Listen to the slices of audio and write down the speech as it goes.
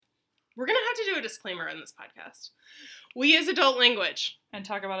We're going to have to do a disclaimer in this podcast. We use adult language. And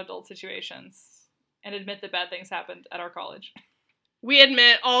talk about adult situations. And admit that bad things happened at our college. We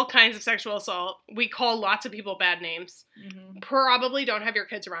admit all kinds of sexual assault. We call lots of people bad names. Mm-hmm. Probably don't have your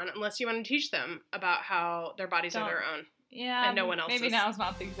kids around unless you want to teach them about how their bodies are their own. Yeah. And no one else's. Maybe now's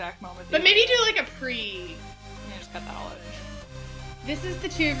not the exact moment. But maybe do like a pre... Yeah, just cut that all out. This is the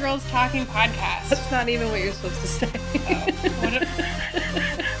Two Girls Talking podcast. That's not even what you're supposed to say.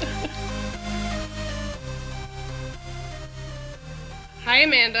 Hi,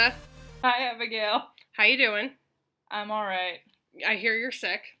 Amanda. Hi, Abigail. How you doing? I'm all right. I hear you're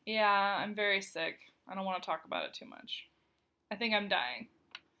sick. Yeah, I'm very sick. I don't want to talk about it too much. I think I'm dying.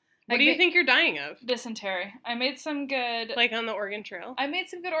 What do you think you're dying of? Dysentery. I made some good... Like on the Oregon Trail? I made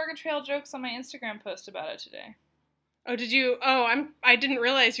some good Oregon Trail jokes on my Instagram post about it today. Oh, did you? Oh, I didn't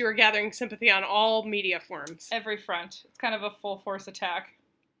realize you were gathering sympathy on all media forms. Every front. It's kind of a full force attack.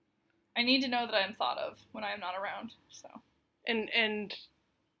 I need to know that I am thought of when I am not around, so... And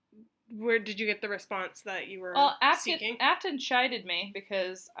where did you get the response that you were seeking? Afton chided me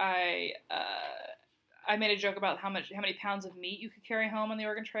because I made a joke about how many pounds of meat you could carry home on the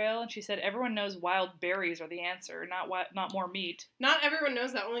Oregon Trail, and she said everyone knows wild berries are the answer, not more meat. Not everyone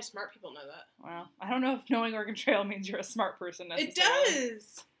knows that. Only smart people know that. Well, I don't know if knowing Oregon Trail means you're a smart person necessarily. It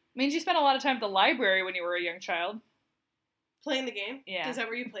does. It means you spent a lot of time at the library when you were a young child. Playing the game? Yeah. Is that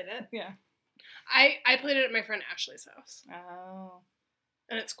where you played it? Yeah. I played it at my friend Ashley's house. Oh.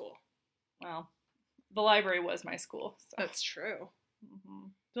 And at school. Well, the library was my school. So. That's true. Mm-hmm.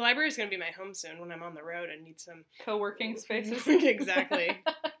 The library is going to be my home soon when I'm on the road and need some... co-working spaces? Exactly.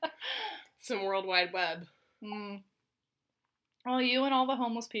 Some World Wide Web. Mm. Well, you and all the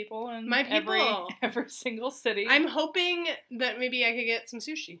homeless people in my people. Every single city. I'm hoping that maybe I could get some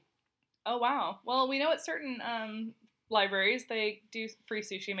sushi. Oh, wow. Well, we know at certain libraries they do free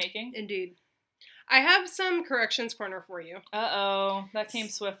sushi making. Indeed. I have some corrections corner for you. Uh-oh. That came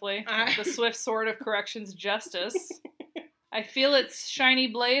swiftly. The swift sword of corrections justice. I feel its shiny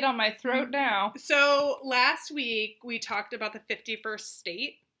blade on my throat now. So, last week, we talked about the 51st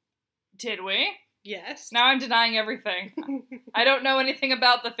state. Did we? Yes. Now I'm denying everything. I don't know anything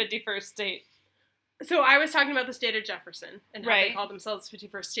about the 51st state. So, I was talking about the state of Jefferson and how they called themselves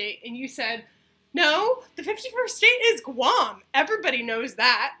 51st state, and you said, no, the 51st state is Guam. Everybody knows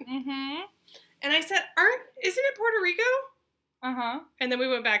that. Mm-hmm. And I said, isn't it Puerto Rico? Uh-huh. And then we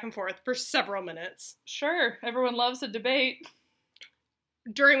went back and forth for several minutes. Sure. Everyone loves a debate.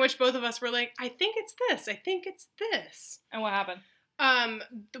 During which both of us were like, I think it's this. I think it's this. And what happened?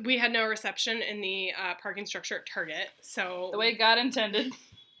 We had no reception in the parking structure at Target. So the way God intended.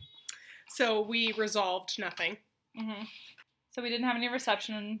 So we resolved nothing. Mm-hmm. So we didn't have any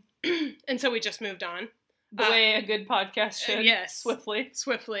reception. And so we just moved on. The way a good podcast should. Yes.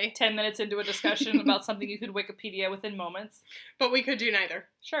 Swiftly. 10 minutes into a discussion about something you could Wikipedia within moments. But we could do neither.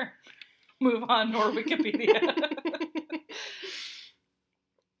 Sure. Move on, nor Wikipedia.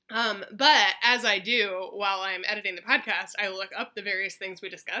 But as I do while I'm editing the podcast, I look up the various things we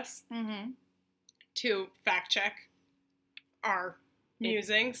discuss to fact check our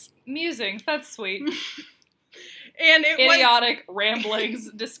musings. Musings, that's sweet. And it idiotic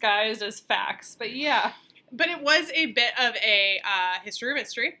ramblings disguised as facts, but yeah. But it was a bit of a history or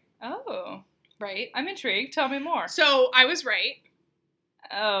mystery. Oh. Right. I'm intrigued. Tell me more. So, I was right.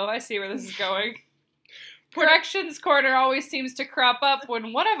 Oh, I see where this is going. Corrections Corner always seems to crop up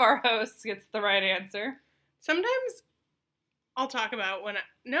when one of our hosts gets the right answer. Sometimes I'll talk about when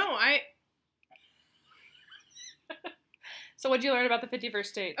So what'd you learn about the 51st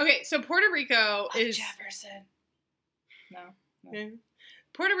state? Okay, so Puerto Rico is... Jefferson. No. Yeah.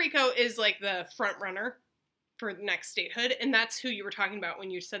 Puerto Rico is like the front runner for next statehood, and that's who you were talking about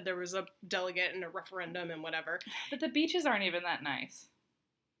when you said there was a delegate and a referendum and whatever. But the beaches aren't even that nice.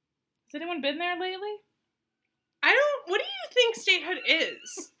 Has anyone been there lately? What do you think statehood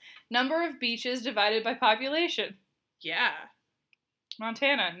is? Number of beaches divided by population. Yeah.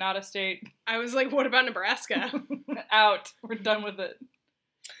 Montana, not a state. I was like, what about Nebraska? Out. We're done with it.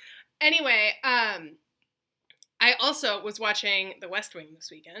 Anyway, I also was watching The West Wing this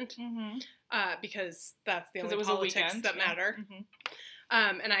weekend, because that's the only politics that matter.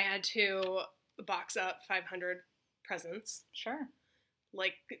 Mm-hmm. And I had to box up 500 presents. Sure.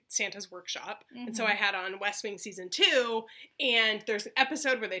 Like Santa's workshop. Mm-hmm. And so I had on West Wing season 2, and there's an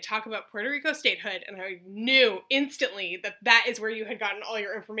episode where they talk about Puerto Rico statehood, and I knew instantly that is where you had gotten all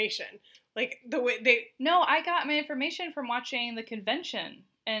your information. Like the way they... No, I got my information from watching the convention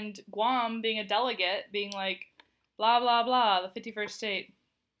and Guam being a delegate being like, blah, blah, blah, the 51st state.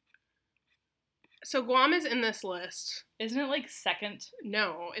 So Guam is in this list. Isn't it like second?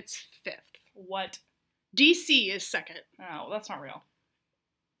 No, it's 5th. What? DC is second. Oh, that's not real.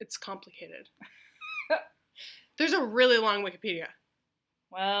 It's complicated. There's a really long Wikipedia.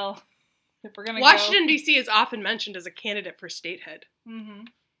 Well, if we're gonna Washington, D.C. is often mentioned as a candidate for statehead. Mm-hmm.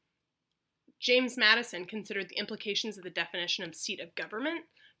 James Madison considered the implications of the definition of seat of government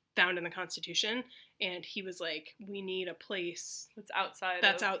found in the Constitution, and he was like, we need a place that's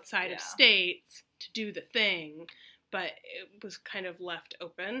outside of states to do the thing, but it was kind of left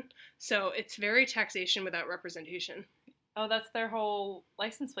open. So it's very taxation without representation. Oh, that's their whole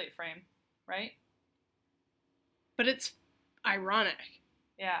license plate frame, right? But it's ironic.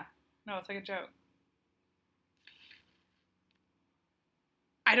 Yeah. No, it's like a joke.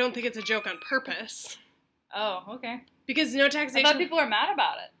 I don't think it's a joke on purpose. Oh, okay. Because no taxation... I thought people are mad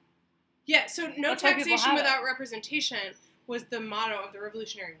about it. Yeah, so no taxation without representation was the motto of the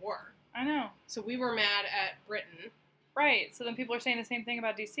Revolutionary War. I know. So we were mad at Britain. Right. So then people are saying the same thing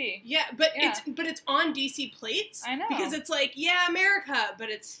about DC. Yeah, but it's on DC plates. I know. Because it's like, yeah, America, but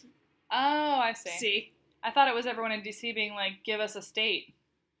it's... Oh, I see. See? I thought it was everyone in DC being like, give us a state.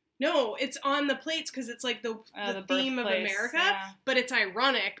 No, it's on the plates because it's like the theme of America, but it's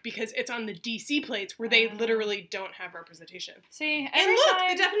ironic because it's on the DC plates where they literally don't have representation. See, and look,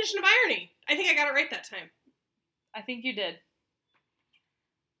 the definition of irony. I think I got it right that time. I think you did.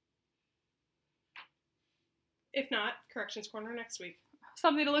 If not, Corrections Corner next week.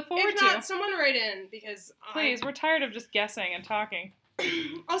 Something to look forward to. If not, someone write in because please, we're tired of just guessing and talking.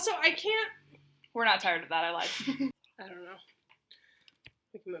 Also, I can't... We're not tired of that, I lied. I don't know.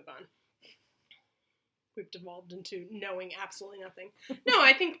 We can move on. We've devolved into knowing absolutely nothing. No,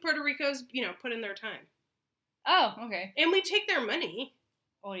 I think Puerto Rico's, put in their time. Oh, okay. And we take their money.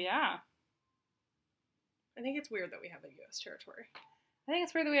 Well, yeah. I think it's weird that we have a U.S. territory. I think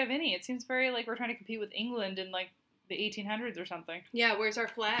it's weird that we have any. It seems very like we're trying to compete with England in like the 1800s or something. Yeah, where's our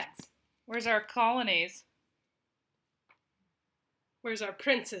flags? Where's our colonies? Where's our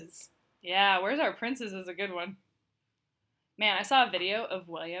princes? Yeah, where's our princes is a good one. Man, I saw a video of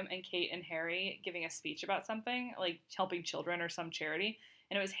William and Kate and Harry giving a speech about something, like helping children or some charity,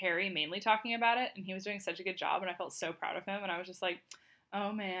 and it was Harry mainly talking about it, and he was doing such a good job, and I felt so proud of him, and I was just like,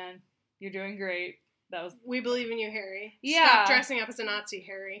 oh man, you're doing great. We believe in you, Harry. Yeah. Stop dressing up as a Nazi,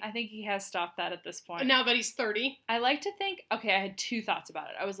 Harry. I think he has stopped that at this point. Now that he's 30. I like to think, okay, I had two thoughts about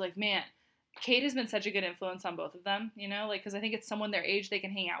it. I was like, man, Kate has been such a good influence on both of them, because I think it's someone their age they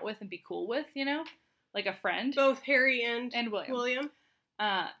can hang out with and be cool with, like a friend. Both Harry and William.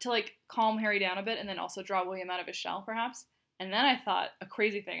 To like calm Harry down a bit and then also draw William out of his shell, perhaps. And then I thought a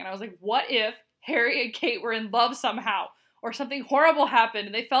crazy thing, and I was like, what if Harry and Kate were in love somehow? Or something horrible happened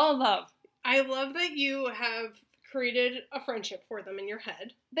and they fell in love? I love that you have created a friendship for them in your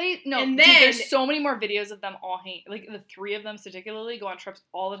head. There's so many more videos of them all hanging, like the three of them particularly go on trips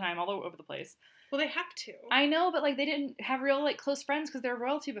all the time, all over the place. Well, they have to. I know, but like they didn't have real like close friends because they're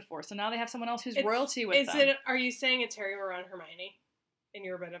royalty before, so now they have someone else who's royalty with them. Are you saying it's Harry, Ron, Hermione, and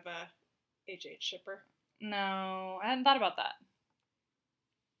you're a bit of a HH shipper? No, I hadn't thought about that.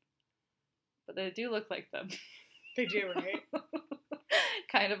 But they do look like them. They do, right?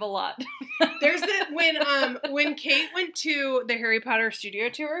 Kind of a lot. There's when Kate went to the Harry Potter studio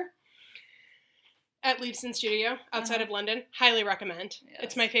tour at Leavesden Studio outside of London, highly recommend. Yes.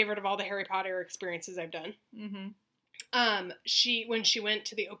 It's my favorite of all the Harry Potter experiences I've done. Mm-hmm. When she went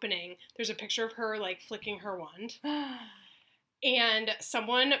to the opening, there's a picture of her like flicking her wand. And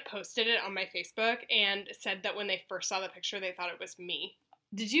someone posted it on my Facebook and said that when they first saw the picture, they thought it was me.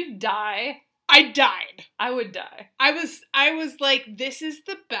 Did you die? I died. I would die. I was like, this is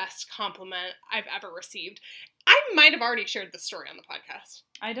the best compliment I've ever received. I might have already shared this story on the podcast.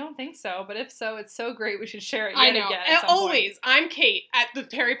 I don't think so, but if so, it's so great we should share it yet again. At always. I'm Kate at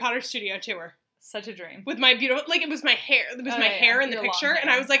the Harry Potter studio tour. Such a dream. With my beautiful, like it was my hair. It was my hair in the picture, and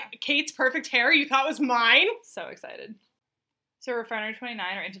I was like, Kate's perfect hair you thought was mine? So excited. So Refinery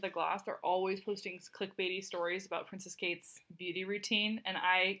 29 or Into the Gloss, they're always posting clickbaity stories about Princess Kate's beauty routine, and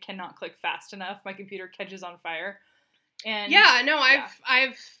I cannot click fast enough. My computer catches on fire. And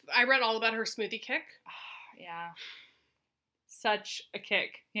I read all about her smoothie kick. Yeah. Such a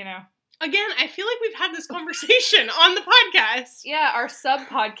kick, Again, I feel like we've had this conversation on the podcast. Yeah, our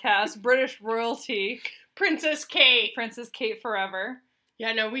sub-podcast, British Royalty. Princess Kate. Princess Kate Forever.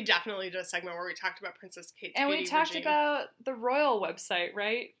 Yeah, no, we definitely did a segment where we talked about Princess Kate's and beauty we talked regime. about the royal website,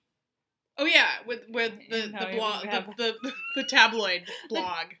 right? Oh yeah, with the blog, the tabloid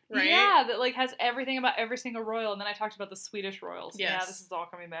blog, right? Yeah, that like has everything about every single royal, and then I talked about the Swedish royals. Yes. Yeah, this is all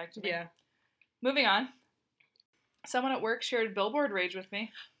coming back to me. Yeah. Moving on. Someone at work shared billboard rage with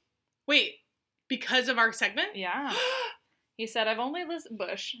me. Wait, Because of our segment? Yeah. He said, I've only listened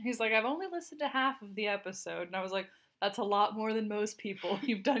to half of the episode. And I was like, that's a lot more than most people.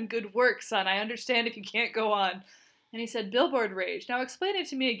 You've done good work, son. I understand if you can't go on. And he said, billboard rage. Now explain it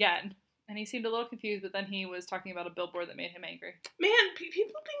to me again. And he seemed a little confused, but then he was talking about a billboard that made him angry. Man,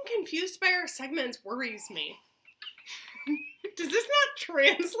 people being confused by our segments worries me. Does this not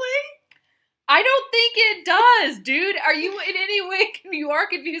translate? I don't think it does, dude. Are you in any way, you are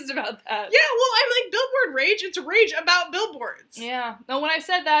confused about that? Yeah, well, I'm like, billboard rage, it's rage about billboards. Yeah. No, when I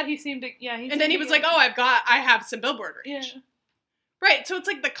said that, he seemed to, and then he was like, oh, I have some billboard rage. Yeah. Right, so it's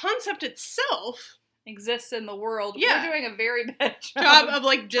like the concept itself exists in the world. Yeah. We're doing a very bad job of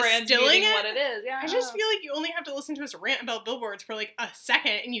like distilling it. What it is. Yeah. I just feel like you only have to listen to us rant about billboards for like a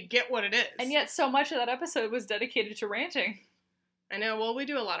second and you get what it is. And yet so much of that episode was dedicated to ranting. I know. Well, we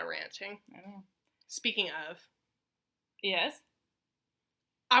do a lot of ranting. I know. Speaking of. Yes?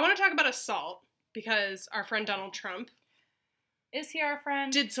 I want to talk about assault because our friend Donald Trump. Is he our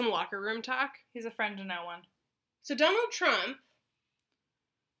friend? Did some locker room talk. He's a friend to no one. So Donald Trump.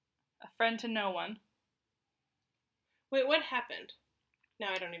 A friend to no one. Wait, what happened? No,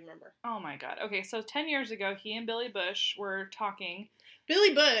 I don't even remember. Oh my god. Okay, so 10 years ago, he and Billy Bush were talking.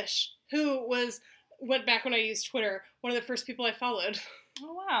 Billy Bush, who went back when I used Twitter, one of the first people I followed.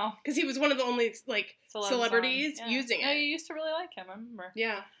 Oh, wow. Because he was one of the only, like, celebrities using it. No, you used to really like him, I remember.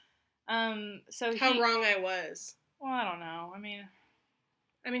 Yeah. So how wrong I was. Well, I don't know. I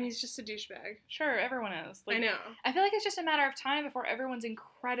mean, he's just a douchebag. Sure, everyone is. Like, I know. I feel like it's just a matter of time before everyone's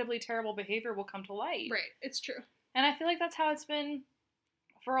incredibly terrible behavior will come to light. Right, it's true. And I feel like that's how it's been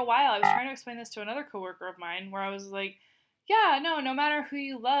for a while. I was trying to explain this to another coworker of mine where I was like, yeah, no matter who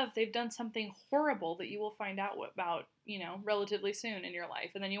you love, they've done something horrible that you will find out about, relatively soon in your life.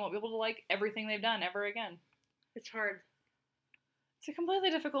 And then you won't be able to like everything they've done ever again. It's hard. It's a completely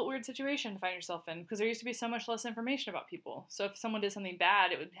difficult, weird situation to find yourself in because there used to be so much less information about people. So if someone did something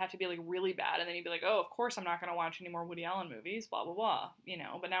bad, it would have to be like really bad. And then you'd be like, oh, of course I'm not going to watch any more Woody Allen movies, blah, blah, blah.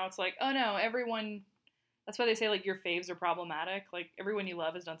 But now it's like, oh no, everyone... That's why they say, like, your faves are problematic. Like, everyone you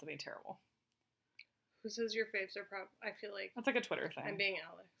love has done something terrible. Who says your faves are I feel like... That's like a Twitter thing. I'm being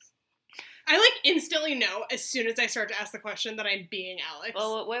Alex. I, like, instantly know as soon as I start to ask the question that I'm being Alex.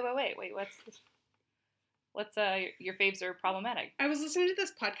 Well, wait. What's your faves are problematic? I was listening to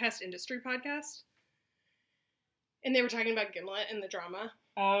this podcast, Industry Podcast, and they were talking about Gimlet and the drama.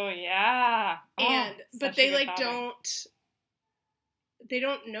 Oh, yeah. But they, like, they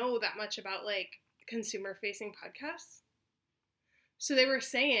don't know that much about, like, consumer-facing podcasts. So they were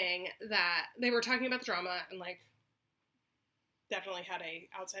saying that they were talking about the drama and, like, definitely had a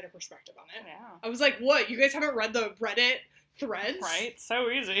outsider perspective on it. Yeah. I was like, what? You guys haven't read the Reddit threads? Right. So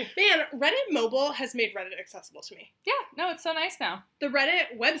easy. Man, Reddit Mobile has made Reddit accessible to me. Yeah. No, it's so nice now. The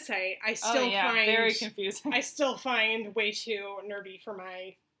Reddit website, I still find... very confusing. I still find way too nerdy for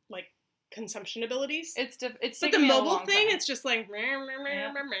my, like, consumption abilities. It's but the mobile thing, it's just like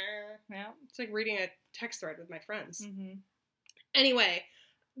yeah. It's like reading a text thread with my friends. Mm-hmm. Anyway,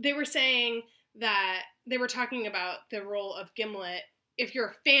 they were saying that they were talking about the role of Gimlet. If you're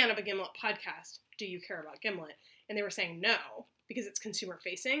a fan of a Gimlet podcast, do you care about Gimlet? And they were saying no, because it's consumer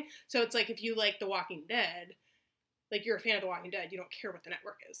facing. So it's like if you like The Walking Dead, like you're a fan of The Walking Dead, you don't care what the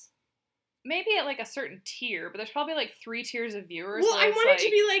network is. Maybe at, like, a certain tier, but there's probably, like, 3 tiers of viewers. Well, I wanted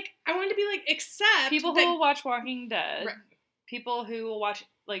to be like, except people who will watch Walking Dead, right. People who will watch,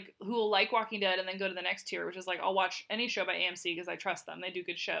 like, who will like Walking Dead and then go to the next tier, which is, like, I'll watch any show by AMC because I trust them. They do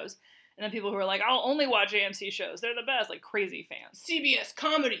good shows. And then people who are like, I'll only watch AMC shows. They're the best, like, crazy fans. CBS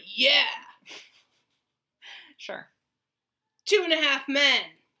comedy, yeah! Sure. 2.5 Men.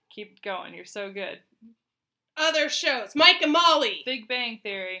 Keep going, you're so good. Other shows, Mike and Molly. Big Bang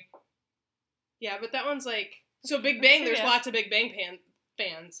Theory. Yeah, but that one's like... So Big Bang, there's lots of Big Bang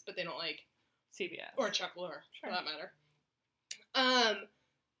fans, but they don't like... CBS. Or Chuck Lorre, for that matter.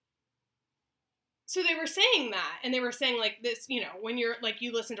 So they were saying that, and they were saying, like, this, when you're, like,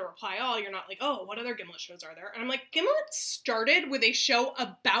 you listen to Reply All, you're not like, oh, what other Gimlet shows are there? And I'm like, Gimlet started with a show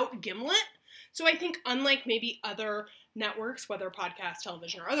about Gimlet, so I think unlike maybe other networks, whether podcast,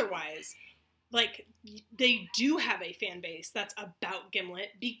 television, or otherwise... Like, they do have a fan base that's about Gimlet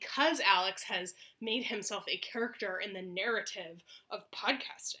because Alex has made himself a character in the narrative of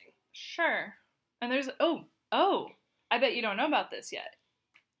podcasting. Sure. And there's... Oh, I bet you don't know about this yet.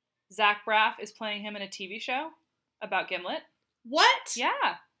 Zach Braff is playing him in a TV show about Gimlet. What? Yeah.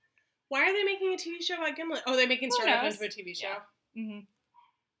 Why are they making a TV show about Gimlet? Oh, they're making Startup into a TV show? Yeah. Mm-hmm.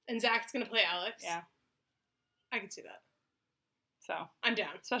 And Zach's going to play Alex? Yeah. I can see that. So I'm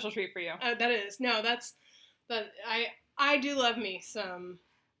down. Special treat for you. That is. No, that's... I do love me some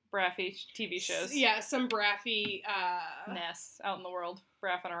braffy TV shows. Yeah, some braffy nests out in the world,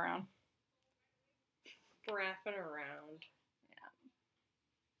 braffing around. Yeah.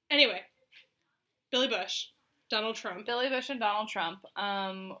 Anyway, Billy Bush, Donald Trump. Billy Bush and Donald Trump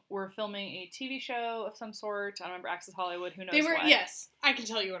were filming a TV show of some sort. I don't remember, Access Hollywood, who knows what. Yes, I can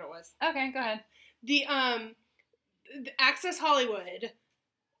tell you what it was. Okay, go ahead. The Access Hollywood,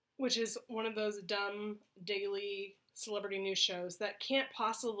 which is one of those dumb daily celebrity news shows that can't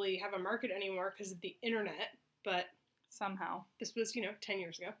possibly have a market anymore because of the internet, but somehow. This was, 10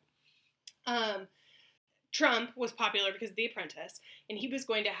 years ago. Trump was popular because of The Apprentice, and he was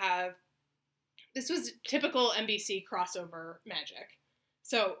going to have, this was typical NBC crossover magic.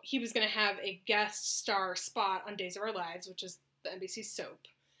 So he was going to have a guest star spot on Days of Our Lives, which is the NBC soap.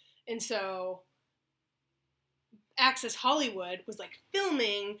 And so Access Hollywood was like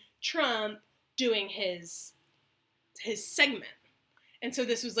filming Trump doing his segment. And so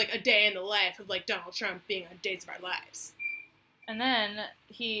this was like a day in the life of like Donald Trump being on Days of Our Lives. And then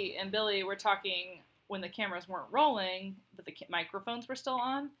he and Billy were talking when the cameras weren't rolling, but the microphones were still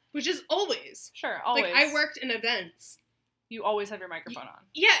on. Which is always. Sure, always. Like, I worked in events. You always have your microphone on.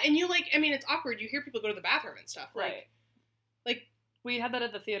 Yeah, and you it's awkward. You hear people go to the bathroom and stuff. Right. Like we had that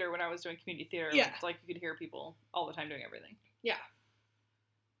at the theater when I was doing community theater. Yeah. It's like you could hear people all the time doing everything. Yeah.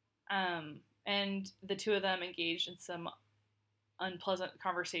 And the two of them engaged in some unpleasant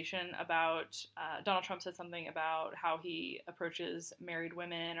conversation about, Donald Trump said something about how he approaches married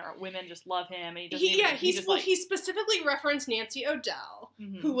women, or women just love him, and he doesn't he specifically referenced Nancy O'Dell,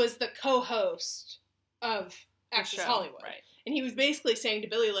 who was the co-host of Access Hollywood. Right. And he was basically saying to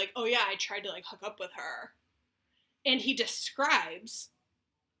Billy, like, oh yeah, I tried to, like, hook up with her. And he describes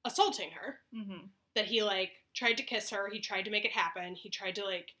assaulting her. Mm-hmm. That he, like, tried to kiss her, he tried to make it happen, he tried to,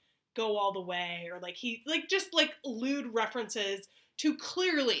 like, go all the way, or, like, he, like, just, like, lewd references to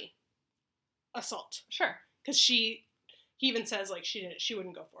clearly assault. Sure. Because he even says, like, she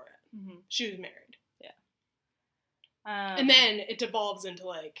wouldn't go for it. Mm-hmm. She was married. Yeah. And then it devolves into,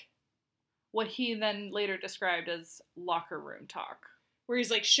 like, what he then later described as locker room talk. Where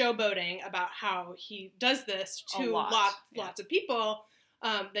he's, like, showboating about how he does this to lots of people,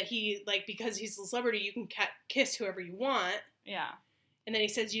 that he, like, because he's a celebrity, you can kiss whoever you want. Yeah. And then he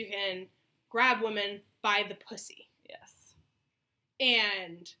says you can grab women by the pussy. Yes.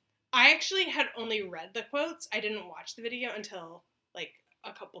 And I actually had only read the quotes. I didn't watch the video until, like,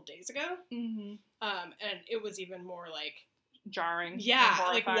 a couple days ago. Mm-hmm. And it was even more, like, jarring. Yeah,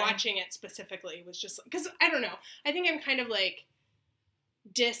 like, watching it specifically was just, because, I don't know, I think I'm kind of, like,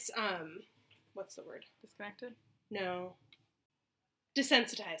 what's the word? Disconnected? No.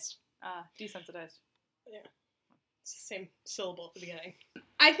 Desensitized. Desensitized. Yeah. It's the same syllable at the beginning.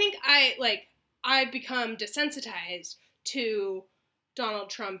 I think I've become desensitized to Donald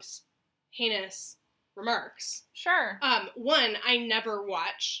Trump's heinous remarks. Sure. One, I never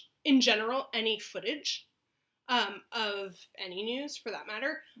watch, in general, any footage of any news, for that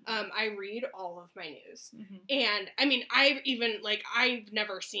matter. I read all of my news. Mm-hmm. And, I mean, I've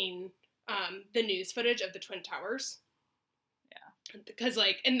never seen the news footage of the Twin Towers. Yeah. Because,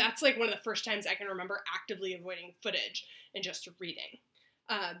 like, and that's, like, one of the first times I can remember actively avoiding footage and just reading.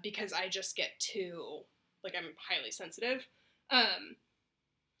 Because I just get too, like, I'm highly sensitive.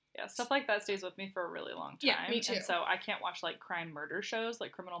 Yeah, stuff like that stays with me for a really long time. Yeah, me too. And so I can't watch, like, crime murder shows,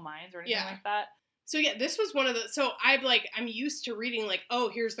 like Criminal Minds or anything like that. So, yeah, this was one of the... So, I'm used to reading, like, oh,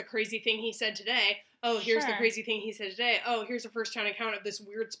 here's the crazy thing he said today. Oh, here's the crazy thing he said today. Oh, here's a first-hand account of this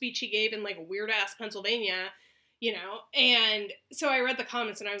weird speech he gave in, like, weird-ass Pennsylvania, you know? And so I read the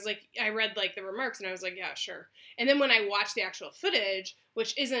comments, and I was like... I read, like, the remarks, and I was like, yeah, sure. And then when I watched the actual footage,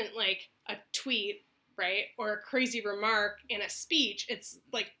 which isn't, like, a tweet, right, or a crazy remark in a speech, it's,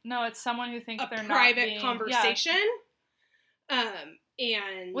 like... No, it's someone who thinks they're not being... A private conversation. Yeah.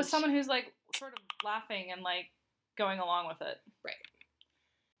 And... With someone who's, like, sort of laughing and, like, going along with it. Right.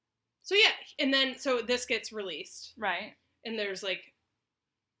 So, yeah, and then, so this gets released. Right. And there's, like,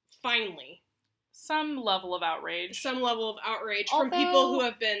 finally... Some level of outrage. From people who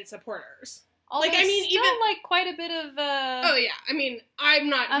have been supporters. Like, I mean, still, even... like, quite a bit of, Oh, yeah. I mean,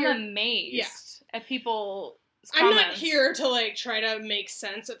 I'm amazed at people's comments. I'm not here to, like, try to make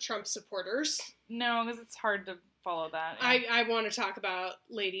sense of Trump's supporters. No, because it's hard to follow that. Yeah. I want to talk about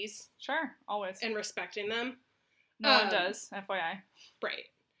ladies. Sure, always. And respecting them. No one does, FYI. Right.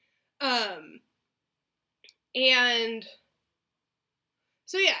 And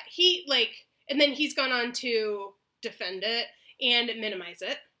so, yeah, he, like, and then he's gone on to defend it and minimize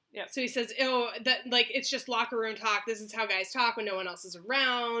it. Yeah. So he says, oh, that, like, it's just locker room talk. This is how guys talk when no one else is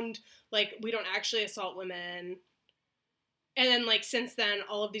around. Like, we don't actually assault women. And then, like, since then,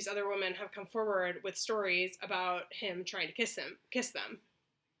 all of these other women have come forward with stories about him trying to kiss them.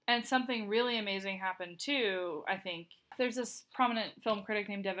 And something really amazing happened, too, I think. There's this prominent film critic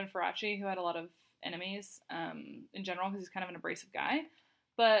named Devin Faraci who had a lot of enemies in general because he's kind of an abrasive guy.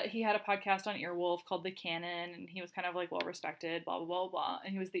 But he had a podcast on Earwolf called The Canon, and he was kind of, like, well-respected, blah, blah, blah, blah.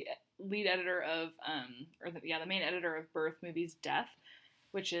 And he was the lead editor of, the main editor of Birth Movies Death,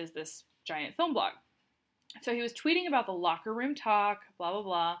 which is this giant film blog. So he was tweeting about the locker room talk, blah, blah,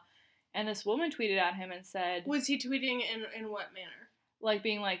 blah. And this woman tweeted at him and said... Was he tweeting in what manner? Like,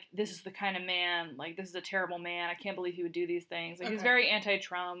 being like, this is the kind of man, like, this is a terrible man. I can't believe he would do these things. Like, he's very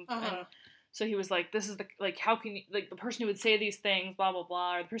anti-Trump. And so he was like, this is the, like, how can you, like, the person who would say these things, blah, blah,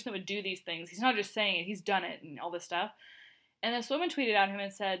 blah, or the person that would do these things. He's not just saying it, he's done it and all this stuff. And this woman tweeted at him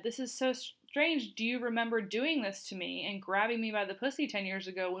and said, this is so strange. Do you remember doing this to me and grabbing me by the pussy 10 years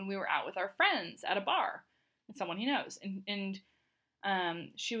ago when we were out with our friends at a bar? And someone he knows. And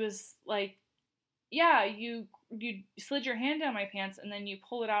she was like, yeah, you slid your hand down my pants and then you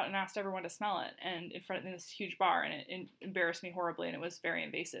pulled it out and asked everyone to smell it, and in front of this huge bar, and it embarrassed me horribly, and it was very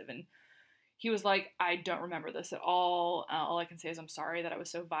invasive. And he was like, I don't remember this at all. All I can say is I'm sorry that I was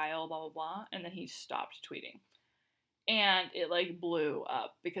so vile, blah, blah, blah. And then he stopped tweeting. And it, like, blew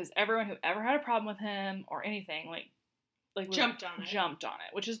up because everyone who ever had a problem with him or anything, like jumped on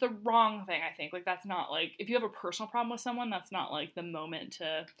it, which is the wrong thing, I think. Like, that's not, like, if you have a personal problem with someone, that's not, like, the moment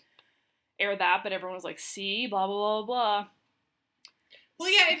to air that, but everyone was like, see, blah, blah, blah, blah.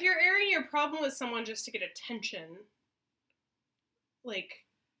 Well, yeah, if you're airing your problem with someone just to get attention, like,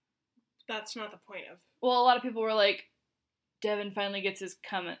 that's not the point of... Well, a lot of people were like, Devin finally gets his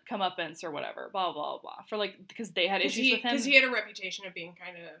comeuppance or whatever, blah, blah, blah, for, like, because they had issues with him. Because he had a reputation of being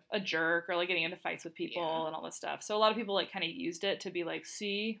kind of... a jerk, or, like, getting into fights with people and all this stuff. So a lot of people, like, kind of used it to be like,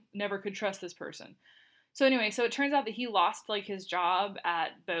 see, never could trust this person. So anyway, so it turns out that he lost, like, his job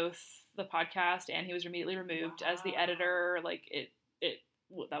at both the podcast, and he was immediately removed as the editor. Like,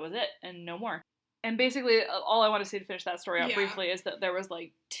 that was it, and no more. And basically, all I want to say to finish that story out briefly is that there was,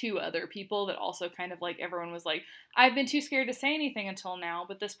 like, 2 other people that also kind of, like, everyone was like, I've been too scared to say anything until now,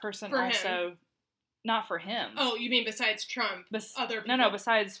 but this person for also... Him. Not for him. Oh, you mean besides Trump? Other people? No,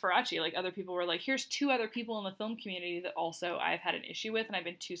 besides Faraci. Like, other people were like, here's 2 other people in the film community that also I've had an issue with, and I've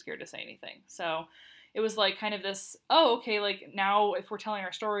been too scared to say anything. So... it was, like, kind of this, oh, okay, like, now if we're telling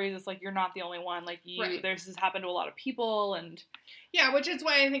our stories, it's like, you're not the only one. Like, this has happened to a lot of people, and... Yeah, which is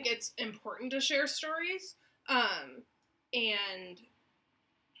why I think it's important to share stories. But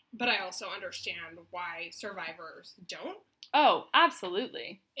I also understand why survivors don't. Oh,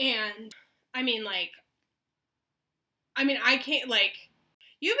 absolutely. And, I mean, I can't, like...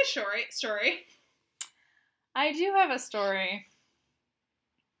 You have a story. I do have a story.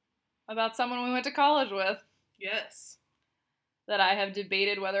 About someone we went to college with. Yes. That I have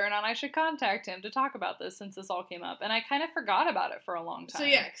debated whether or not I should contact him to talk about this since this all came up. And I kind of forgot about it for a long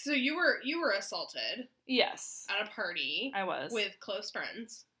time. So you were assaulted. Yes. At a party. I was. With close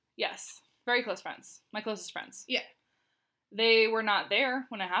friends. Yes. Very close friends. My closest friends. Yeah. They were not there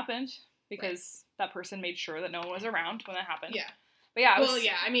when it happened because that person made sure that no one was around when it happened. Yeah. But yeah,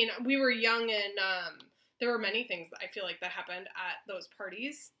 I mean, we were young and there were many things that I feel like that happened at those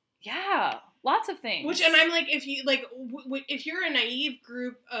parties. Yeah, lots of things. And I'm like, if you if you're a naive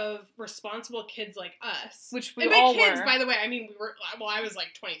group of responsible kids like us, which we all kids, were. By the way, I mean we were. Well, I was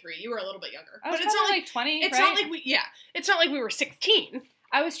like 23. You were a little bit younger, but it's not like 20. It's not like we. Yeah, it's not like we were 16.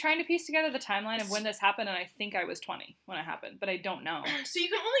 I was trying to piece together the timeline of when this happened, and I think I was 20 when it happened, but I don't know. So you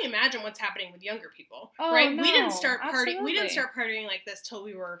can only imagine what's happening with younger people, oh, right? No, we didn't start partying. Absolutely. We didn't start partying like this till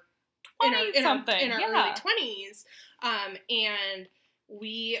we were in our yeah. early 20s, and.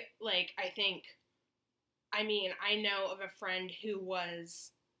 We, like, I know of a friend who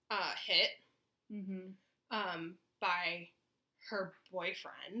was hit by her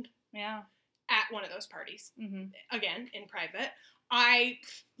boyfriend. Yeah. At one of those parties. Mm-hmm. Again, in private. I,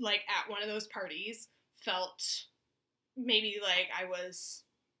 like, at one of those parties, felt maybe like I was,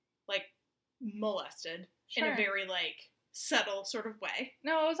 like, molested in a very, like, subtle sort of way.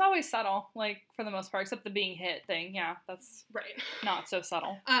 No, it was always subtle, like, for the most part, except the being hit thing. Yeah, that's right. Not so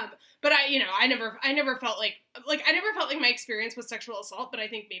subtle. But I never felt like my experience was sexual assault, but I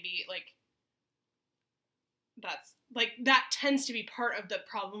think maybe, like, that's, like, that tends to be part of the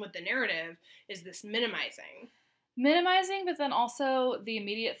problem with the narrative, is this minimizing, but then also the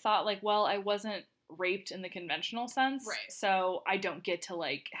immediate thought, like, well, I wasn't raped in the conventional sense, right? So I don't get to,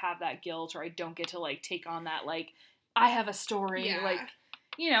 like, have that guilt, or I don't get to, like, take on that, like, I have a story, like,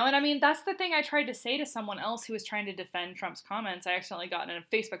 and I mean, that's the thing I tried to say to someone else who was trying to defend Trump's comments. I accidentally got in a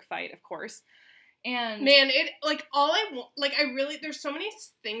Facebook fight, of course, And man, it like all I want, like I really, there's so many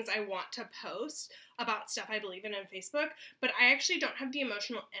things I want to post about stuff I believe in on Facebook, but I actually don't have the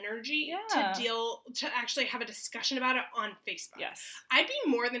emotional energy to actually have a discussion about it on Facebook. Yes. I'd be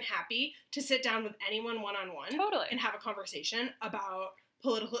more than happy to sit down with anyone one-on-one totally and have a conversation about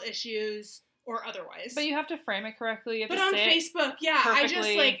political issues or otherwise. But you have to frame it correctly. But on Facebook, I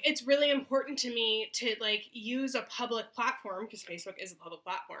just, like, it's really important to me to, like, use a public platform, because Facebook is a public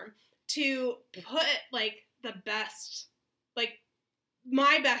platform, to put, like, the best, like,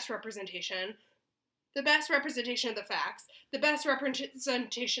 my best representation, the best representation of the facts, the best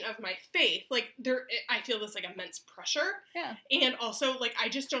representation of my faith. Like, I feel this, like, immense pressure. Yeah. And also, like, I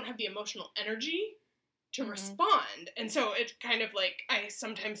just don't have the emotional energy to respond. And so it kind of, like, I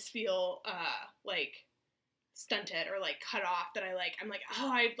sometimes feel, like, stunted or, like, cut off that I'm like, oh,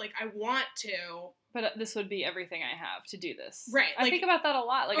 I want to. But this would be everything I have to do this. Right. I think about that a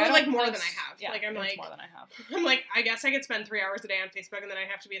lot. Like, or, like, more than I have. Yeah, like, I'm like, more than I have. I'm like, I guess I could spend 3 hours a day on Facebook and then I'd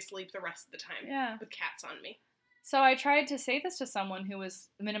have to be asleep the rest of the time. Yeah. With cats on me. So I tried to say this to someone who was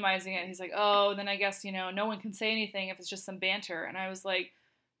minimizing it. He's like, oh, then I guess, no one can say anything if it's just some banter. And I was like,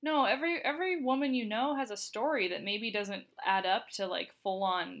 no, every woman has a story that maybe doesn't add up to, like,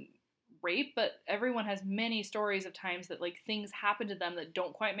 full-on rape, but everyone has many stories of times that, like, things happen to them that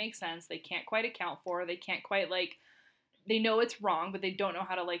don't quite make sense, they can't quite account for, they can't quite, like, they know it's wrong, but they don't know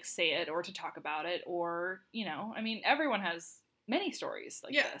how to, like, say it or to talk about it, or, I mean, everyone has many stories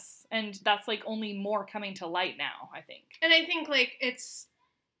like this, and that's, like, only more coming to light now, I think. And I think, like,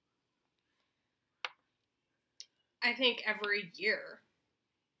 I think every year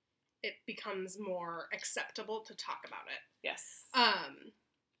it becomes more acceptable to talk about it. Yes.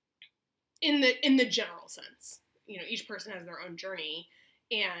 In the general sense, each person has their own journey,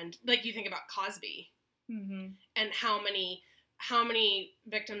 and, like, you think about Cosby, and how many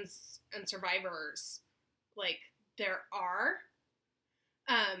victims and survivors, like, there are,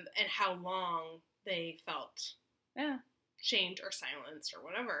 and how long they felt shamed or silenced or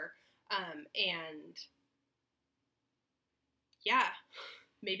whatever, and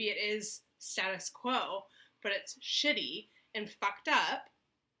maybe it is status quo, but it's shitty and fucked up.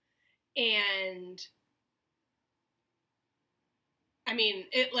 And I mean,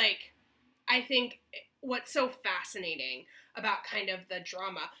 I think what's so fascinating about kind of the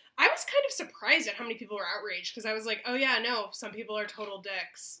drama, I was kind of surprised at how many people were outraged, because I was like, oh yeah, no, some people are total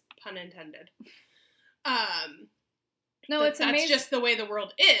dicks, pun intended. No, it's amazing. That's just the way the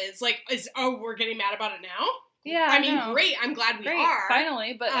world is. Like, we're getting mad about it now? Yeah, I mean, great, I'm glad we are.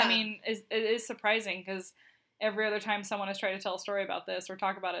 Finally, but I mean, it is surprising, because every other time someone has tried to tell a story about this or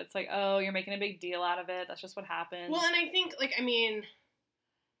talk about it, it's like, oh, you're making a big deal out of it. That's just what happens. Well, and I think, like, I mean,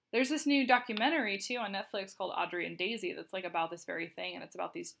 there's this new documentary, too, on Netflix called Audrey and Daisy that's, like, about this very thing, and it's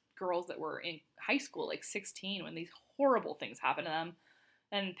about these girls that were in high school, like 16, when these horrible things happened to them,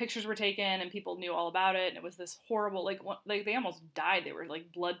 and pictures were taken, and people knew all about it, and it was this horrible, like they almost died. They were,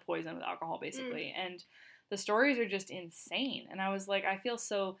 like, blood poisoned with alcohol, basically, and the stories are just insane, and I was like, I feel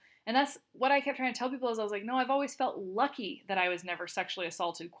so... And that's what I kept trying to tell people, is I was like, no, I've always felt lucky that I was never sexually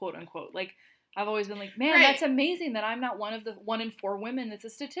assaulted, quote unquote. Like, I've always been like, man, that's amazing that I'm not one of the 1 in 4 women that's a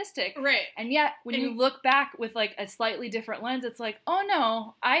statistic. Right. And yet, when you look back with, like, a slightly different lens, it's like, oh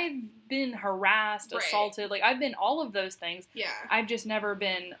no, I've been harassed, assaulted, like, I've been all of those things. Yeah. I've just never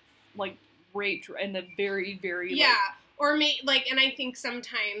been, like, raped in the very, very... Yeah. Or and I think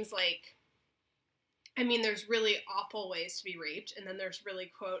sometimes, like, I mean, there's really awful ways to be raped, and then there's really,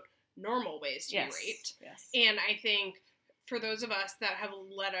 quote, normal ways to be raped. Yes. And I think for those of us that have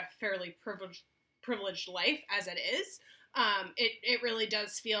led a fairly privileged life, as it is, it really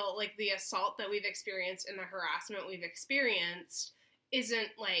does feel like the assault that we've experienced and the harassment we've experienced isn't,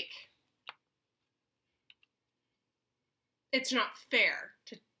 like, it's not fair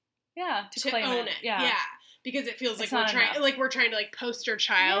to claim own it. Yeah. Because it feels like we're trying to, like, poster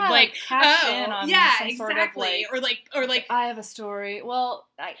child, like, cash in on some exactly. sort of, like, or like I have a story. Well,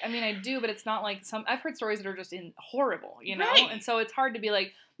 I mean, I do, but it's not like I've heard stories that are just horrible, Right. And so it's hard to be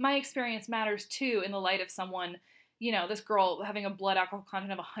like, my experience matters too, in the light of someone, this girl having a blood alcohol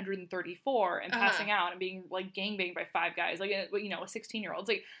content of 134 and passing out and being, like, gangbanged by 5 guys, like, a 16-year-old. It's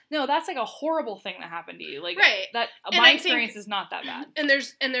like, no, that's, like, a horrible thing that happened to you. Like, right. That my experience is not that bad. And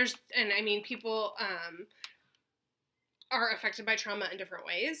I mean, people are affected by trauma in different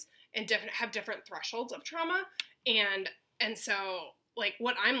ways and have different thresholds of trauma. And so, like,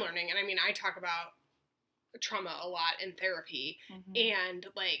 what I'm learning, and I mean, I talk about trauma a lot in therapy, and,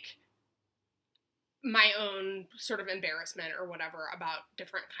 like, my own sort of embarrassment or whatever about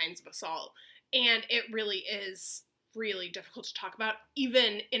different kinds of assault. And it really is really difficult to talk about,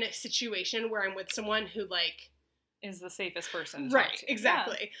 even in a situation where I'm with someone who, like, is the safest person to right, talk to.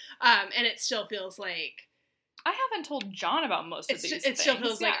 exactly. Yeah. And it still feels like I haven't told John about most of these things. It still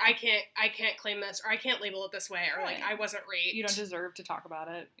feels like I can't claim this, or I can't label it this way, or like I wasn't raped. You don't deserve to talk about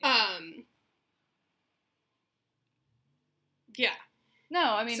it. Yeah. No,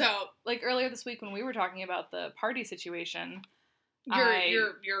 I mean, so, like earlier this week when we were talking about the party situation,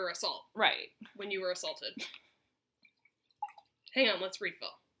 your assault, right? When you were assaulted. Hang on, let's refill.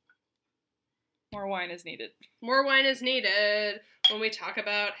 More wine is needed. More wine is needed when we talk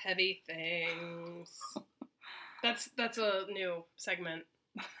about heavy things. That's a new segment.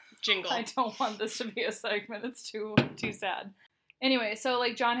 Jingle. I don't want this to be a segment. It's too sad. Anyway, so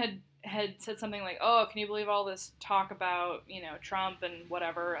like John had said something like, "Oh, can you believe all this talk about, you know, Trump and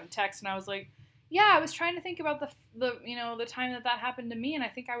whatever," on text, and I was like, "Yeah, I was trying to think about the time that happened to me, and I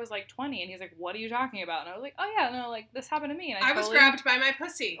think I was like 20." And he's like, "What are you talking about?" And I was like, "Oh yeah, no, like this happened to me." And I was grabbed by my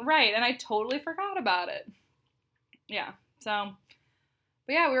pussy. Right, and I totally forgot about it. Yeah. So,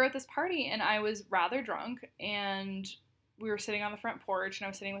 but yeah, we were at this party, and I was rather drunk, and we were sitting on the front porch, and I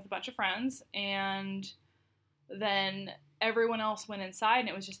was sitting with a bunch of friends, and then everyone else went inside, and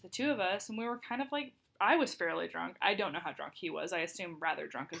it was just the two of us, and we were kind of like, I was fairly drunk. I don't know how drunk he was. I assume rather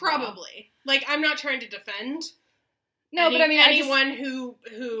drunk as well. Probably. Like, I'm not trying to defend. No, but I mean, anyone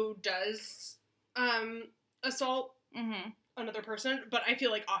who does assault another person, but I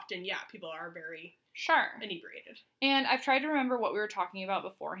feel like often, yeah, people are very inebriated. And I've tried to remember what we were talking about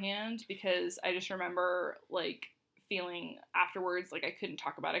beforehand, because I just remember like feeling afterwards like I couldn't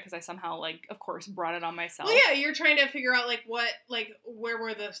talk about it because I somehow, like, of course, brought it on myself. Well, yeah, you're trying to figure out like where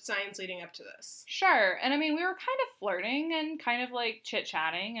were the signs leading up to this. Sure. And I mean, we were kind of flirting and kind of like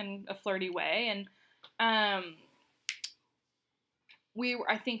chit-chatting in a flirty way, and I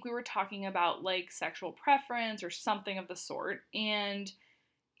think we were talking about like sexual preference or something of the sort, and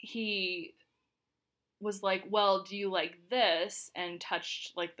he was like, "Well, do you like this?" and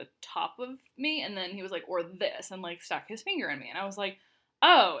touched like the top of me, and then he was like, "Or this," and like stuck his finger in me, and I was like,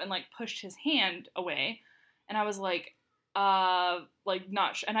 "Oh," and like pushed his hand away, and I was like, like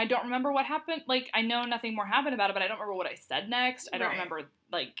not and I don't remember what happened. Like, I know nothing more happened about it, but I don't remember what I said next. I don't remember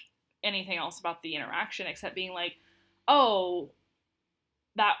like anything else about the interaction except being like, "Oh,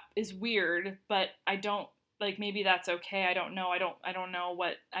 that is weird, but I don't, like, maybe that's okay. I don't know. I don't know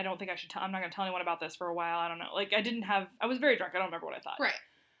what, I don't think I should tell, I'm not going to tell anyone about this for a while. I don't know." Like, I was very drunk. I don't remember what I thought. Right.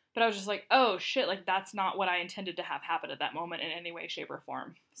 But I was just like, oh shit, like, that's not what I intended to have happen at that moment in any way, shape, or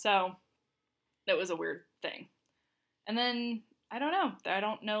form. So, that was a weird thing. And then, I don't know. I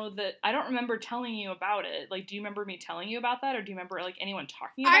don't remember telling you about it. Like, do you remember me telling you about that? Or do you remember, like, anyone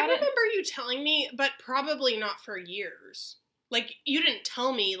talking about it? I remember you telling me, but probably not for years. Like, you didn't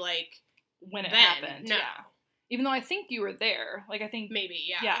tell me, like, when it happened. No. Yeah. Even though I think you were there. Like, I think... Maybe,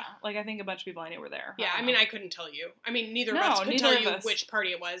 yeah. Yeah. Like, I think a bunch of people I knew were there. Yeah, I mean, I couldn't tell you. I mean, neither of us could tell you which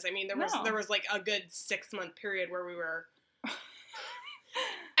party it was. I mean, there was like, a good 6-month period where we were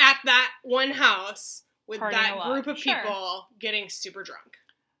at that one house with that group of people getting super drunk.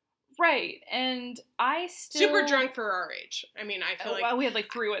 Right, and I still... Super drunk for our age. I mean, I feel like... Well, we had,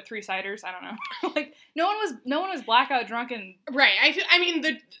 like, 3 ciders? I don't know. Like, no one was blackout drunk and... Right, I mean,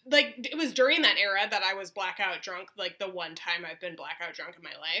 it was during that era that I was blackout drunk, like, the one time I've been blackout drunk in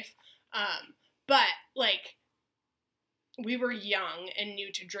my life. But, like, we were young and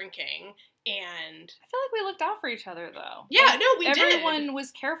new to drinking, and... I feel like we looked out for each other, though. Yeah, like, no, we did. Everyone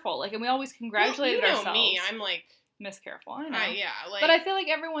was careful, like, and we always congratulated ourselves. You know me, I'm, like... Miss Careful, I know. Yeah, like... But I feel like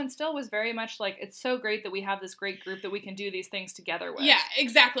everyone still was very much like, it's so great that we have this great group that we can do these things together with. Yeah,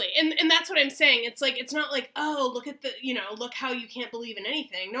 exactly. And that's what I'm saying. It's like, it's not like, oh, look at the, look how you can't believe in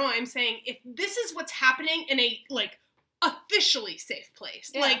anything. No, I'm saying, if this is what's happening in a, like, officially safe place,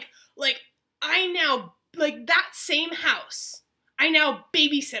 yeah. like, I now, like, that same house, I now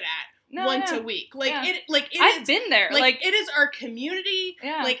babysit at. Once a week. Like, yeah. I've been there. Like, it is our community.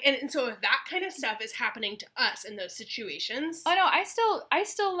 Yeah. Like, and so if that kind of stuff is happening to us in those situations. Oh, no, I still,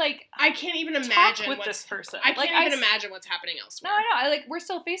 like, I can't even imagine with this person. I can't even imagine what's happening elsewhere. No, I know. We're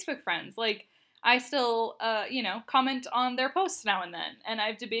still Facebook friends. Like, I still, comment on their posts now and then. And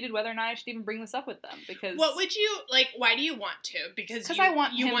I've debated whether or not I should even bring this up with them, because... What would you, like, why do you want to? Because I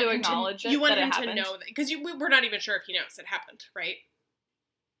want him to acknowledge it. You want him to know that, because we're not even sure if he knows it happened, right?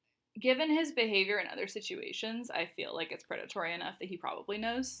 Given his behavior in other situations, I feel like it's predatory enough that he probably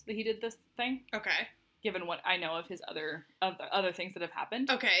knows that he did this thing. Okay. Given what I know of his other things that have happened.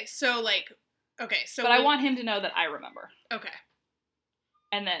 Okay, so... But I want him to know that I remember. Okay.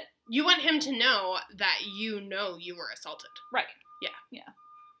 And that... You want him to know that you were assaulted. Right. Yeah. Yeah.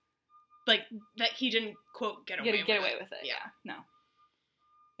 Like, that he didn't quote get away with it. Yeah. No.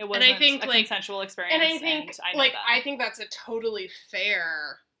 It wasn't a consensual experience. And I think I know that. I think that's a totally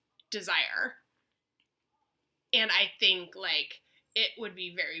fair desire. And I think it would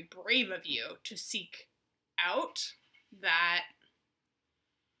be very brave of you to seek out that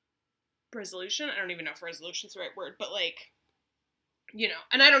resolution. I don't even know if resolution is the right word, but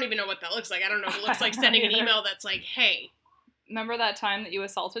and I don't even know what that looks like. I don't know if it looks like sending an email that's like, hey. Remember that time that you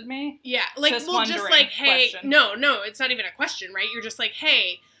assaulted me? Yeah. Hey. Question. No, it's not even a question, right? You're just like,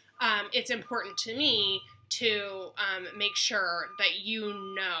 hey, it's important to me to make sure that you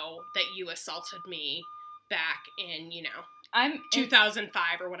know that you assaulted me back in, 2005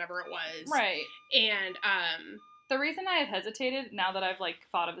 or whatever it was. Right. And the reason I have hesitated now that I've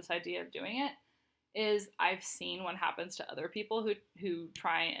thought of this idea of doing it is I've seen what happens to other people who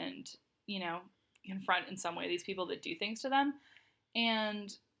try and, confront in some way these people that do things to them,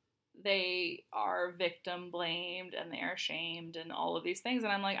 and they are victim blamed and they are shamed and all of these things,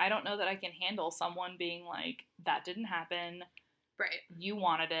 and I'm like, I don't know that I can handle someone being like, that didn't happen, right, you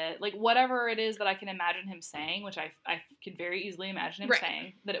wanted it, whatever it is that I can imagine him saying, which I could very easily imagine him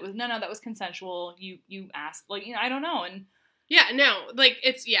saying, that it was no, that was consensual, you asked, I don't know, and yeah, no, and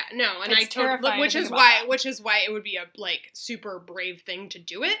it's I totally, which is why it would be a super brave thing to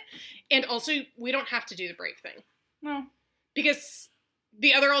do it, and also we don't have to do the brave thing. No, because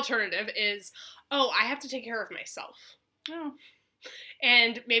the other alternative is, I have to take care of myself. Oh.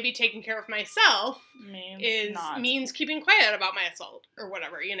 And maybe taking care of myself means keeping quiet about my assault or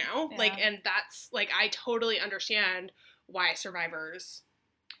whatever, Yeah. And that's I totally understand why survivors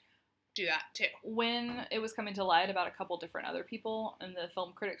do that too. When it was coming to light about a couple different other people in the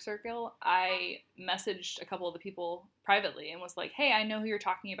film critic circle, I messaged a couple of the people privately and was like, hey, I know who you're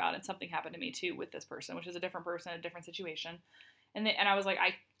talking about, and something happened to me too with this person, which is a different person, a different situation. And I was like,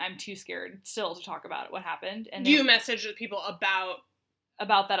 I'm too scared still to talk about what happened. And you messaged people about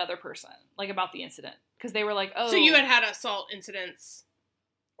that other person, about the incident, because they were like, oh. So you had assault incidents,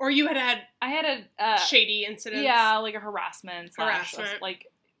 or you had I had a shady incidents. Yeah, a harassment.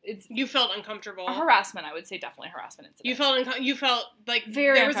 You felt uncomfortable. A harassment, I would say, definitely a harassment incident. You felt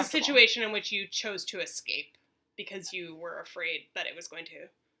very there was a situation in which you chose to escape because you were afraid that it was going to.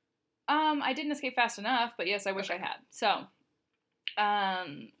 I didn't escape fast enough, but yes, I wish I had. So,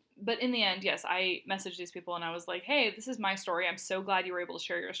 but in the end, yes, I messaged these people and I was like, hey, this is my story. I'm so glad you were able to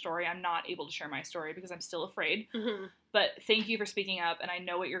share your story. I'm not able to share my story because I'm still afraid. Mm-hmm. But thank you for speaking up, and I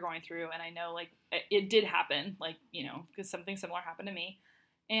know what you're going through, and I know it did happen, because something similar happened to me.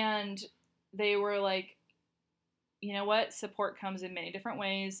 And they were like, you know what? Support comes in many different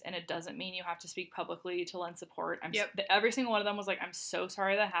ways, and it doesn't mean you have to speak publicly to lend support. Every single one of them was like, I'm so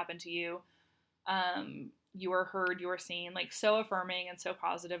sorry that happened to you. You were heard, you were seen, so affirming and so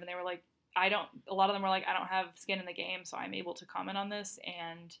positive. And they were like, a lot of them were like, I don't have skin in the game, so I'm able to comment on this.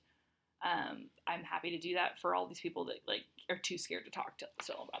 And I'm happy to do that for all these people that are too scared to talk to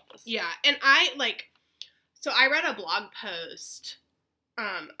still about this. Yeah. And so I read a blog post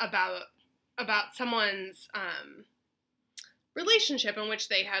about someone's relationship in which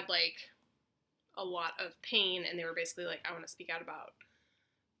they had a lot of pain, and they were basically like, I want to speak out about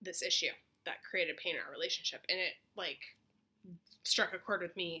this issue that created pain in our relationship, and it struck a chord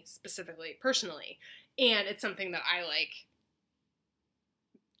with me specifically, personally, and it's something that I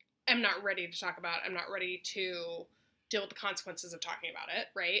am not ready to talk about. I'm not ready to deal with the consequences of talking about it,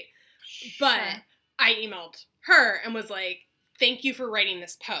 right? Sure. But I emailed her and was like, thank you for writing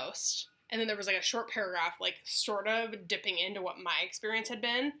this post. And then there was a short paragraph, sort of dipping into what my experience had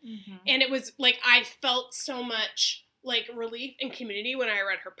been. Mm-hmm. And it was I felt so much relief and community when I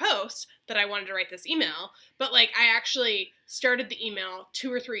read her post that I wanted to write this email. But I actually started the email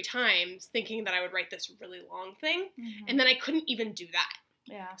 2 or 3 times thinking that I would write this really long thing. Mm-hmm. And then I couldn't even do that.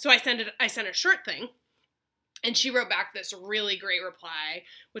 Yeah. So I sent a short thing, and she wrote back this really great reply,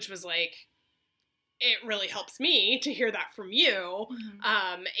 which was it really helps me to hear that from you.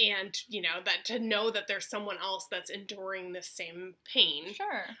 Mm-hmm. And that to know that there's someone else that's enduring the same pain.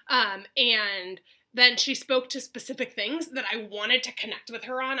 Sure. And then she spoke to specific things that I wanted to connect with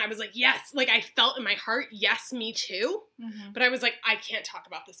her on. I was like, yes, I felt in my heart, yes, me too. Mm-hmm. But I was like, I can't talk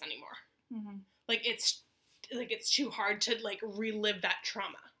about this anymore. Mm-hmm. It's too hard to relive that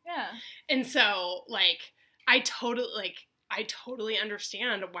trauma. Yeah. And so I totally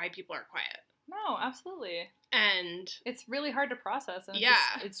understand why people are quiet. No, absolutely. And it's really hard to process, and yeah,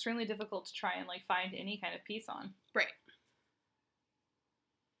 it's extremely difficult to try and find any kind of peace on. Right.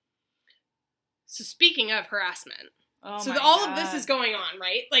 So speaking of harassment, all of this is going on,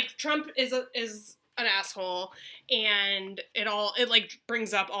 right? Trump is an asshole, and it like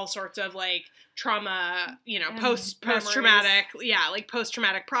brings up all sorts of like trauma, you know, post-traumatic, like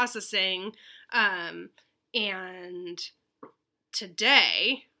post-traumatic processing. And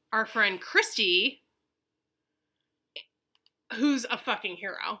today, our friend Christy, who's a fucking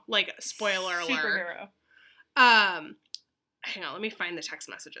hero, like, spoiler alert. Superhero. Hang on, let me find the text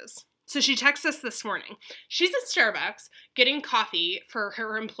messages. So she texts us this morning. She's at Starbucks getting coffee for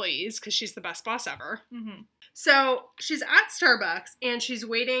her employees because she's the best boss ever. Mm-hmm. So she's at Starbucks and she's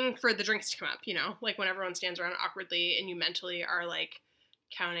waiting for the drinks to come up, you know, like when everyone stands around awkwardly and you mentally are like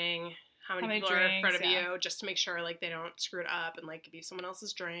counting how many people are in front of you just to make sure like they don't screw it up and like give you someone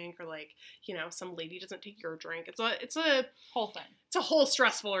else's drink or like, you know, some lady doesn't take your drink. It's a whole thing. It's a whole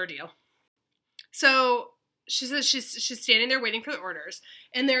stressful ordeal. So she says she's standing there waiting for the orders,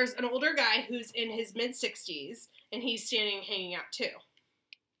 and there's an older guy who's in his mid-60s, and he's standing hanging out too.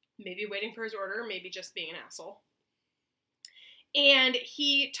 Maybe waiting for his order, maybe just being an asshole. And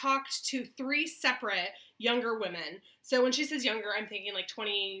he talked to 3 separate younger women. So when she says younger, I'm thinking like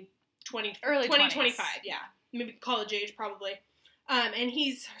 20, early 25, yeah. Maybe college age, probably. And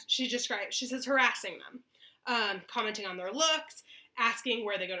she says harassing them, commenting on their looks, asking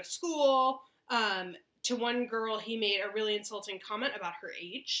where they go to school. To one girl, he made a really insulting comment about her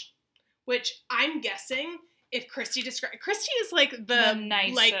age, which I'm guessing if Christy is like the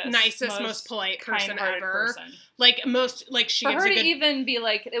nicest, most polite person ever. Like she for gives her a good, to even be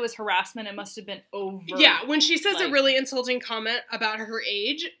like it was harassment, it must have been over. Yeah, when she says a really insulting comment about her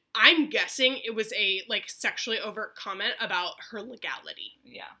age, I'm guessing it was a like sexually overt comment about her legality.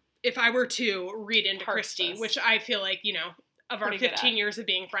 Yeah. If I were to read into Christy, which I feel like, you know, of our 15 years of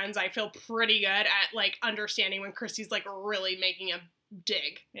being friends, I feel pretty good at, like, understanding when Christy's, like, really making a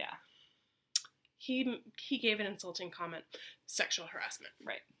dig. Yeah. He gave an insulting comment. Sexual harassment.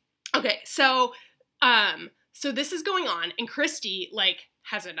 Right. Okay, so this is going on, and Christy, like,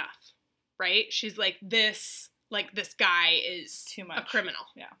 has enough, right? She's like, this guy is too much. A criminal.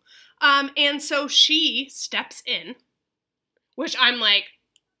 Yeah. And so she steps in, which I'm like,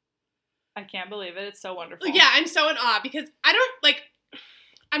 I can't believe it. It's so wonderful. Yeah, I'm so in awe because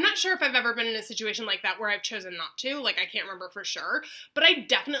I'm not sure if I've ever been in a situation like that where I've chosen not to. Like, I can't remember for sure. But I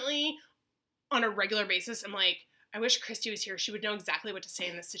definitely, on a regular basis, am like, I wish Christy was here. She would know exactly what to say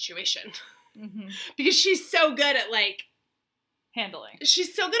in this situation. Mm-hmm. Because she's so good at, like... handling.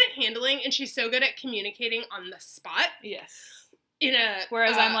 She's so good at handling, and she's so good at communicating on the spot. Yes.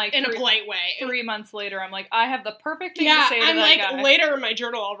 Whereas I'm like in a polite way. 3 months later, I'm like, I have the perfect thing to say to that guy. I'm like, later in my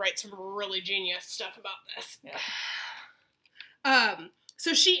journal, I'll write some really genius stuff about this. Yeah.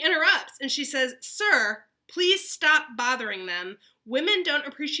 So she interrupts and she says, "Sir, please stop bothering them. Women don't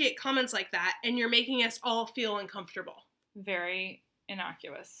appreciate comments like that, and you're making us all feel uncomfortable." Very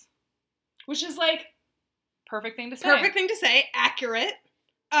innocuous. Which is like perfect thing to say. Perfect thing to say. Accurate.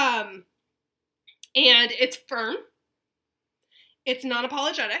 And it's firm. It's not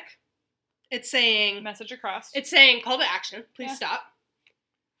apologetic. It's saying... message across. It's saying, call to action. Please stop.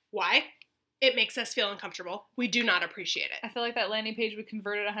 Why? It makes us feel uncomfortable. We do not appreciate it. I feel like that landing page would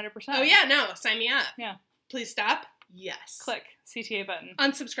convert it 100%. Oh, yeah. No. Sign me up. Yeah. Please stop. Yes. Click. CTA button.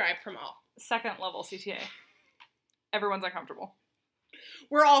 Unsubscribe from all. 2nd level CTA. Everyone's uncomfortable.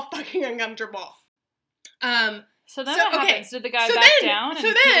 We're all fucking uncomfortable. So then what happens? Did the guy back down? And he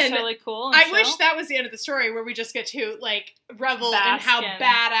was really cool. I wish that was the end of the story where we just get to like revel in how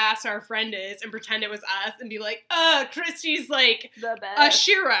badass our friend is and pretend it was us and be like, Christy's like the best. A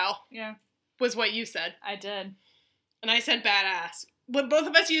shiro. Yeah. Was what you said. I did. And I said badass. But both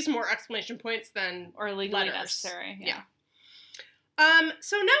of us used more exclamation points than or legally letters. Necessary. Yeah.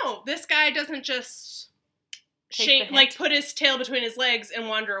 So no, this guy doesn't just put his tail between his legs and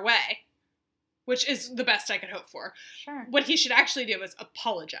wander away. Which is the best I could hope for. Sure. What he should actually do is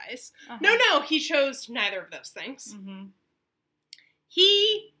apologize. Uh-huh. No, he chose neither of those things. Mm-hmm.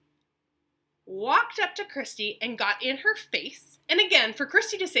 He walked up to Christy and got in her face. And again, for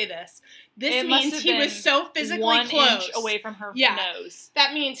Christy to say this means he was so physically 1 close. Inch away from her nose.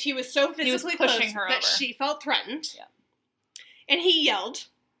 That means he was so physically close her that over. She felt threatened. Yeah. And he yelled.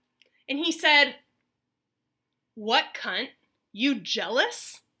 And he said, "What cunt? You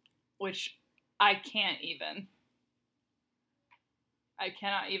jealous?" Which... I cannot even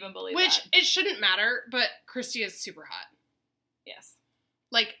believe that. Which, it shouldn't matter, but Christy is super hot. Yes.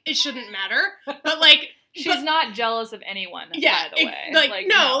 Like, it shouldn't matter, but, like... She's not jealous of anyone, by the way.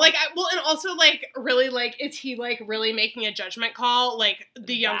 No. And also, like, really, like, is he, like, really making a judgment call? Like,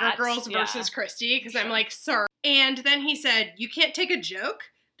 the younger girls versus Christy? Because I'm like, sir. And then he said, "You can't take a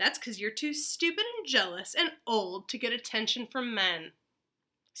joke? That's because you're too stupid and jealous and old to get attention from men."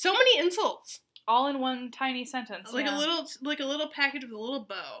 So many insults. All in one tiny sentence. Like a little package with a little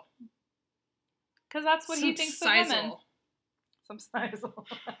bow. Because that's what he thinks of women. Some Sisal.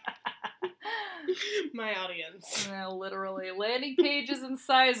 My audience. Yeah, literally. Landing pages and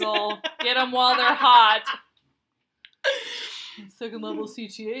Sisal. Get them while they're hot. Second level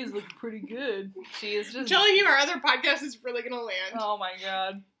CTA is looking pretty good. She is just... I'm telling you, our other podcast is really going to land. Oh my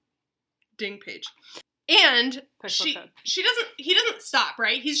god. Ding page. And he doesn't stop,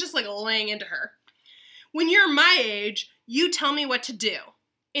 right? He's just like laying into her. When you're my age, you tell me what to do.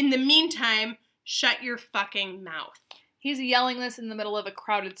 In the meantime, shut your fucking mouth. He's yelling this in the middle of a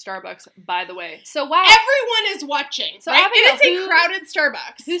crowded Starbucks, by the way. So wow. Everyone is watching. So right? Abigail, it is a crowded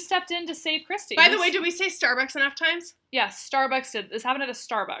Starbucks. Who stepped in to save Christy? By the way, did we say Starbucks enough times? Yeah, Starbucks did. This happened at a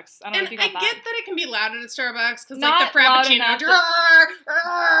Starbucks. I don't know if you got that. I get that it can be loud at a Starbucks because like the Frappuccino.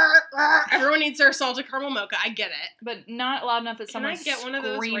 Everyone needs their salted caramel mocha. I get it. But not loud enough that someone's screaming. Can I get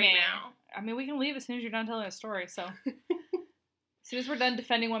one of those right now? I mean, we can leave as soon as you're done telling a story, so... As soon as we're done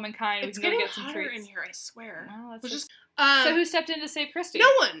defending womankind, we can go get some treats. It's getting hotter in here, I swear. Well, that's just... So who stepped in to save Christy? No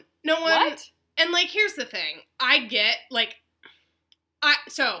one. What? And, like, here's the thing. I get, like... I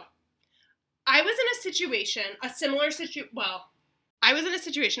was in a situation, I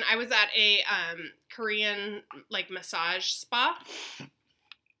was at a Korean, like, massage spa.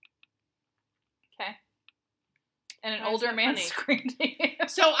 Okay. And an older man screamed at you.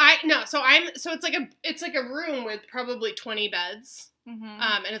 So it's like a room with probably 20 beds. Mm-hmm.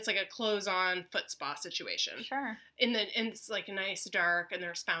 And it's like a clothes-on foot spa situation. Sure. And it's like nice dark, and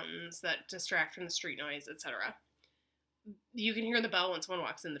there's fountains that distract from the street noise, etc. You can hear the bell when someone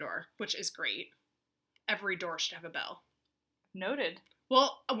walks in the door, which is great. Every door should have a bell. Noted.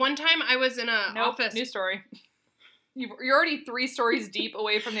 Well, one time I was in an office. New story. You're already 3 stories deep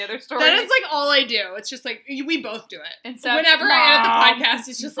away from the other story. That is like all I do. It's just like we both do it. And so whenever I edit the podcast,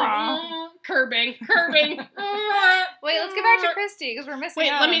 it's just like curbing. Wait, let's get back to Christy because we're missing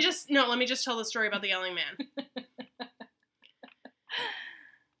out. Let me just tell the story about the yelling man.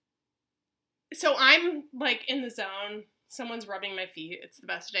 So I'm like in the zone. Someone's rubbing my feet. It's the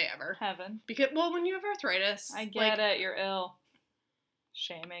best day ever. Heaven. Because when you have arthritis, I get it. You're ill.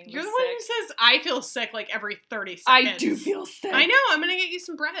 Shaming. You're the one who says I feel sick like every 30 seconds. I do feel sick. I know. I'm going to get you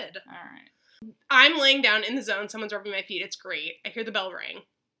some bread. All right. I'm laying down in the zone. Someone's rubbing my feet. It's great. I hear the bell ring.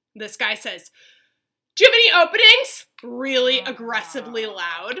 This guy says, "Do you have any openings?" Really aggressively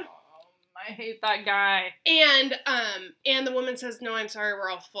loud. I hate that guy. And the woman says, "No, I'm sorry. We're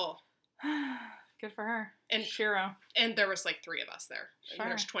all full." Good for her. And Shiro. And there was like 3 of us there. Sure.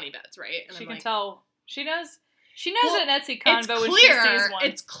 And there's 20 beds, right? And she can tell. She knows. She knows an Etsy convo when she sees one.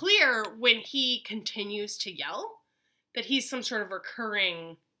 It's clear when he continues to yell that he's some sort of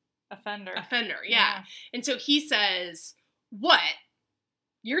recurring offender, yeah. And so he says, "What?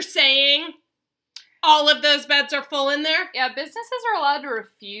 You're saying all of those beds are full in there?" Yeah, businesses are allowed to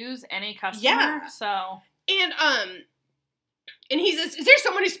refuse any customer. Yeah. So. And he says, "Is there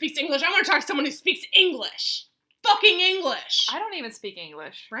someone who speaks English? I want to talk to someone who speaks English. Fucking English." I don't even speak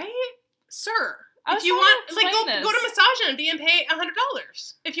English. Right? Sir. If you want, like, go to Massage Envy and pay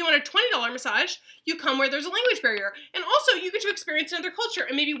 $100. If you want a $20 massage, you come where there's a language barrier. And also, you get to experience another culture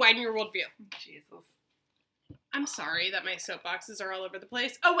and maybe widen your worldview. Jesus. I'm sorry that my soapboxes are all over the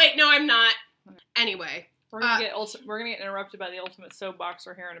place. Oh, wait, no, I'm not. Anyway. We're gonna get interrupted by the ultimate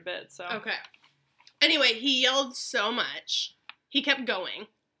soapboxer here in a bit, so. Okay. Anyway, he yelled so much. He kept going.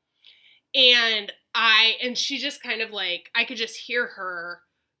 And she just kind of, like, I could just hear her,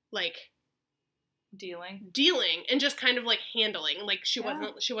 like... dealing and just kind of like handling, like she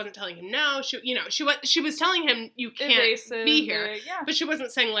wasn't telling him no, she was telling him you can't be here, but she wasn't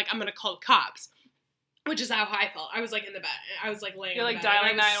saying like I'm gonna call the cops, which is how I felt. I was like in the bed, I was like laying. You're like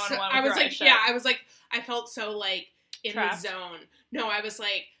dialing 911. I was like, I was like, I felt so like in trapped. The zone. No, I was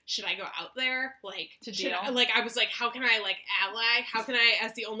like, should I go out there? Like, to deal? I was like, how can I, like, ally? How can I,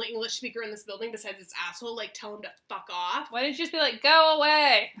 as the only English speaker in this building besides this asshole, like, tell him to fuck off? Why didn't you just be like, go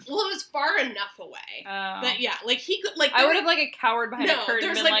away? Well, it was far enough away. Oh. But, yeah, like, he could, like... I would have, like, a coward behind a curtain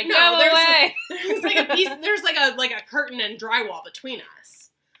and been like, go away! There's, like, a piece, there's, like a curtain and drywall between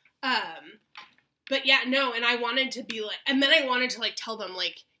us. But, yeah, no, and I wanted to be, like... And then I wanted to, like, tell them,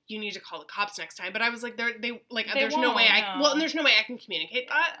 like... You need to call the cops next time. But I was like, there's no way and there's no way I can communicate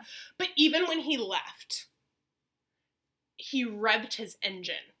that. Yeah. But even when he left, he revved his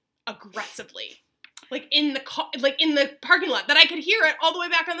engine aggressively. Like in the parking lot that I could hear it all the way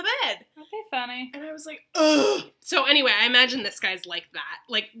back on the bed. Okay, funny. And I was like, ugh. So anyway, I imagine this guy's like that.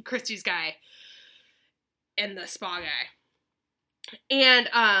 Like Christy's guy and the spa guy. And,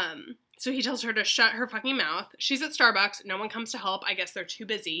 so he tells her to shut her fucking mouth. She's at Starbucks. No one comes to help. I guess they're too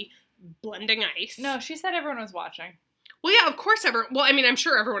busy blending ice. No, she said everyone was watching. Well, yeah, of course everyone. Well, I mean, I'm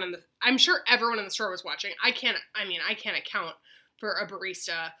sure everyone in the store was watching. I can't account for a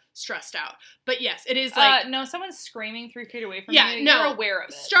barista stressed out. But yes, it is like no, someone's screaming 3 feet away from you. You're aware of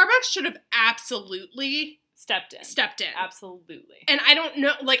it. Starbucks should have absolutely stepped in. Absolutely. And I don't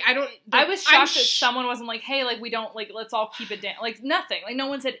know, like, I was shocked that someone wasn't like, hey, like, we don't, like, let's all keep it down. Like, nothing. Like, no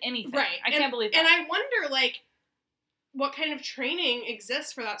one said anything. Right. I can't believe that. And I wonder, like, what kind of training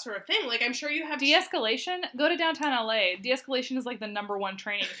exists for that sort of thing? Like, I'm sure you have... De-escalation? Go to downtown LA. De-escalation is, like, the number one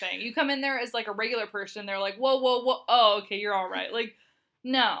training thing. You come in there as, like, a regular person, they're like, whoa, oh, okay, you're all right. Like,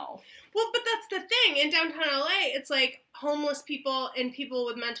 no. Well, but that's the thing. In downtown LA, it's, like, homeless people and people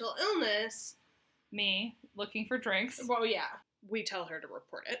with mental illness... Me, looking for drinks. Well, yeah. We tell her to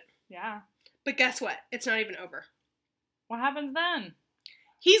report it. Yeah. But guess what? It's not even over. What happens then?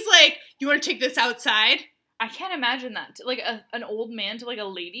 He's like, you want to take this outside? I can't imagine that. Like, an old man to, like, a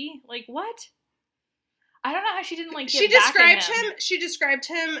lady? Like, what? I don't know how she didn't, like, get back at him. She described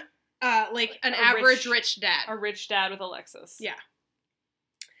him, like an average rich dad. A rich dad with a Lexus. Yeah.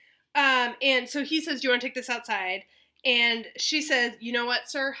 And so he says, do you want to take this outside? And she says, you know what,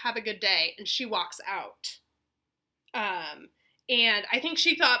 sir? Have a good day. And she walks out. And I think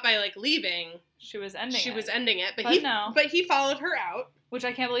she thought by, like, leaving... She was ending it. But he followed her out. Which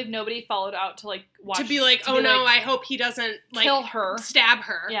I can't believe nobody followed out to, like, watch... To be like, oh no, I hope he doesn't, like... Kill her. Stab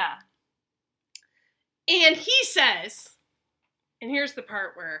her. Yeah. And he says... And here's the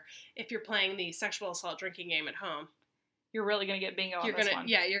part where, if you're playing the sexual assault drinking game at home... You're really gonna get bingo on this one.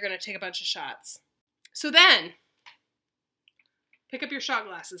 Yeah, you're gonna take a bunch of shots. So then... Pick up your shot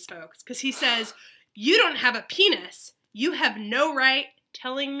glasses, folks. Because he says, you don't have a penis. You have no right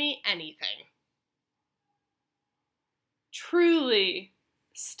telling me anything. Truly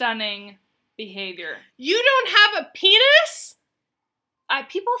stunning behavior. You don't have a penis?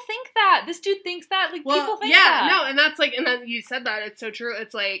 People think that. This dude thinks that. Like, people think that. Yeah, no, and that's like, and then you said that. It's so true.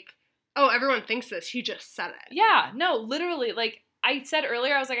 It's like, oh, everyone thinks this. He just said it. Yeah, no, literally, like, I said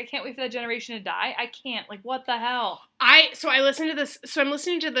earlier, I was like, I can't wait for that generation to die. I can't. Like, what the hell? I'm listening to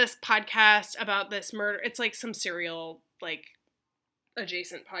this podcast about this murder. It's like some serial, like,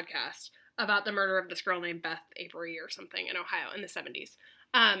 adjacent podcast about the murder of this girl named Beth Avery or something in Ohio in the 70s.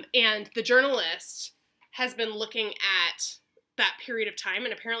 And the journalist has been looking at that period of time,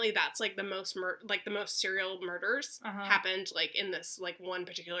 and apparently that's, like, the most serial murders happened, like, in this, like, one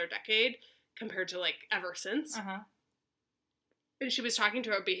particular decade compared to, like, ever since. And she was talking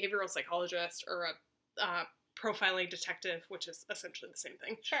to a behavioral psychologist or a profiling detective, which is essentially the same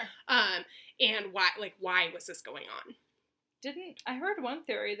thing. Sure. And why was this going on? I heard one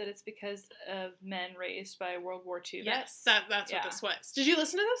theory that it's because of men raised by World War II. Yes, that's what this was. Did you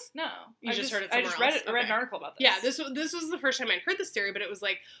listen to this? No. You just heard it somewhere else? I read an article about this. Yeah, this was the first time I'd heard this theory, but it was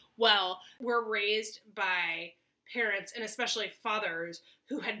like, well, we're raised by parents, and especially fathers,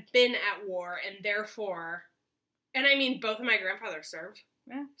 who had been at war, and therefore... And I mean, both of my grandfathers served.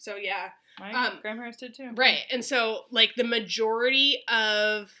 Yeah. So, yeah. My grandparents did, too. Right. And so, like, the majority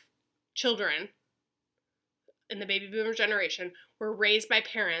of children in the baby boomer generation were raised by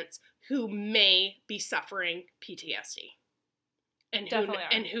parents who may be suffering PTSD. And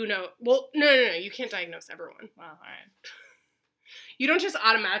who know... Well, no. You can't diagnose everyone. Well, all right. You don't just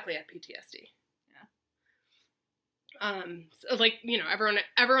automatically have PTSD. Yeah. So, like, you know,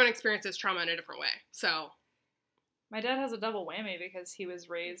 everyone experiences trauma in a different way. So... My dad has a double whammy because he was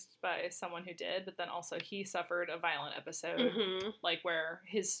raised by someone who did, but then also he suffered a violent episode, like where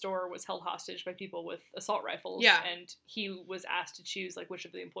his store was held hostage by people with assault rifles, and he was asked to choose like which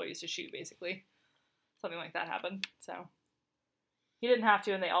of the employees to shoot, basically. Something like that happened. So he didn't have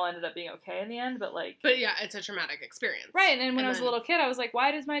to, and they all ended up being okay in the end. But yeah, it's a traumatic experience, right? And when I was a little kid, I was like,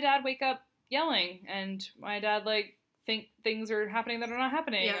 why does my dad wake up yelling, and my dad like think things are happening that are not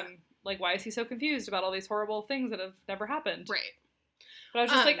happening? Yeah. And, like, why is he so confused about all these horrible things that have never happened? Right. But I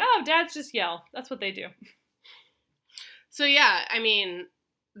was just like, oh, dads just yell. That's what they do. So, yeah, I mean,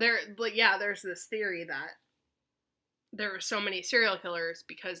 there's this theory that there were so many serial killers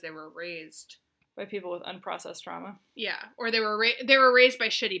because they were raised... By people with unprocessed trauma. Yeah. Or they were raised by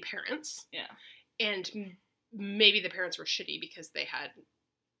shitty parents. Yeah. And maybe the parents were shitty because they had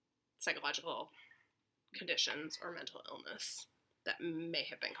psychological conditions or mental illness that may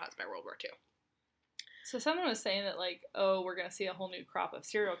have been caused by World War II. So someone was saying that, like, oh, we're going to see a whole new crop of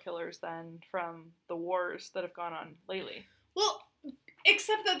serial killers then from the wars that have gone on lately. Well,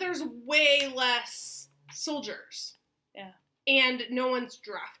 except that there's way less soldiers. Yeah. And no one's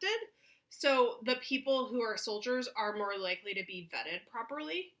drafted. So the people who are soldiers are more likely to be vetted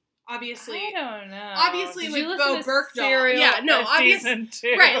properly, obviously. I don't know. Obviously, with Bo Bergdahl. Yeah, no,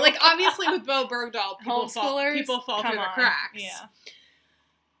 obviously. Right, like, obviously with Bo Bergdahl, people fall through the cracks. Yeah.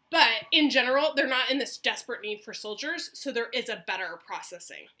 But in general, they're not in this desperate need for soldiers, so there is a better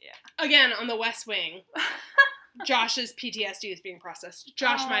processing. Yeah. Again, on the West Wing, Josh's PTSD is being processed.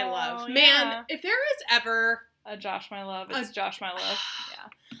 Josh, my love. Man, if there is ever... a Josh, my love, it's Josh, my love.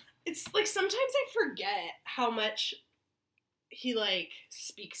 Yeah. It's, like, sometimes I forget how much he, like,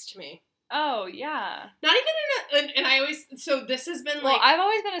 speaks to me. Oh, yeah. Not even and I always, so this has been, like... Well, I've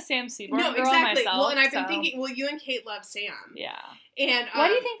always been a Sam Seaborn girl myself. Well, and I've been thinking, well, you and Kate love Sam. Yeah. And why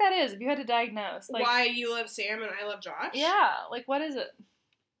do you think that is, if you had to diagnose? Like, why you love Sam and I love Josh? Yeah, like, what is it?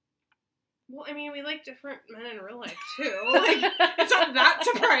 Well, I mean, we like different men in real life, too. Like, it's not that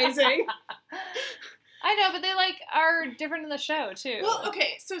surprising. I know, but they, like, are different in the show, too. Well,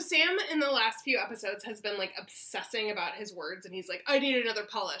 okay, so Sam in the last few episodes has been, like, obsessing about his words, and he's like, I need another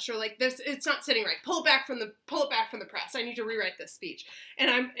polish, or, like, this, it's not sitting right. Pull it back from the press. I need to rewrite this speech.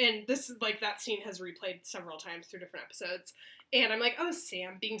 And this is, like, that scene has replayed several times through different episodes. And I'm like, oh,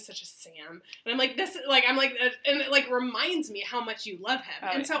 Sam, being such a Sam. And I'm like, and it, like, reminds me how much you love him.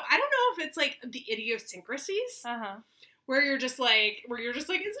 And so I don't know if it's, like, the idiosyncrasies. Uh-huh. Where you're just like, isn't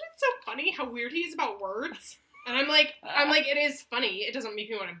it so funny how weird he is about words? And I'm like, it is funny. It doesn't make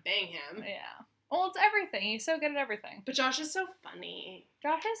me want to bang him. Yeah. Well, it's everything. He's so good at everything. But Josh is so funny.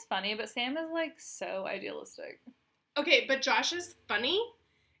 Josh is funny, but Sam is, like, so idealistic. Okay, but Josh is funny,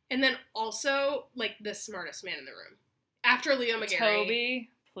 and then also, like, the smartest man in the room. After Leo McGarry. Toby,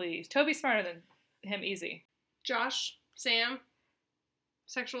 please. Toby's smarter than him, easy. Josh, Sam,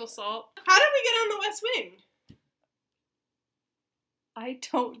 sexual assault. How did we get on the West Wing? I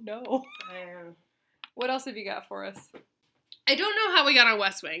don't know. What else have you got for us? I don't know how we got on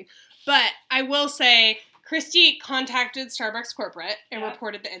West Wing, but I will say Christy contacted Starbucks corporate and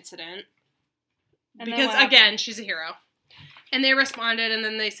reported the incident. And because, again, she's a hero. And they responded, and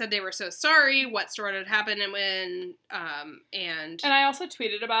then they said they were so sorry, what sort of happened, and when, and I also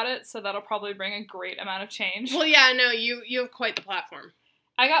tweeted about it, so that'll probably bring a great amount of change. Well, yeah, no, you have quite the platform.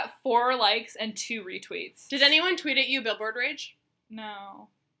 I got 4 likes and 2 retweets. Did anyone tweet at you, Billboard Rage? No.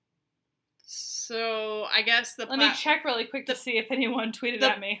 So, I guess Let me check really quick to see if anyone tweeted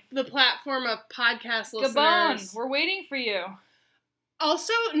at me. The platform of podcast listeners. Gabon, we're waiting for you.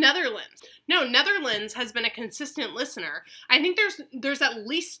 Also, Netherlands. No, Netherlands has been a consistent listener. I think there's at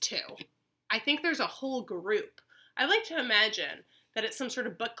least 2. I think there's a whole group. I like to imagine that it's some sort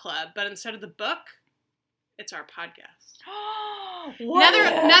of book club, but instead of the book, it's our podcast.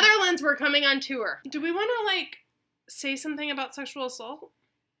 Netherlands, we're coming on tour. Do we want to, like, say something about sexual assault?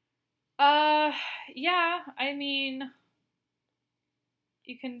 Yeah. I mean,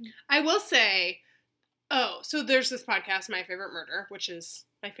 you can... I will say... Oh, so there's this podcast, My Favorite Murder, which is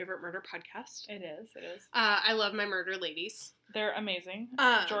my favorite murder podcast. It is. I love my murder ladies. They're amazing.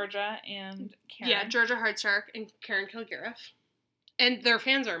 Georgia and Karen. Yeah, Georgia Hardstark and Karen Kilgariff. And their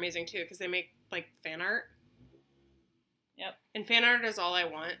fans are amazing, too, because they make, like, fan art. Yep. And fan art is all I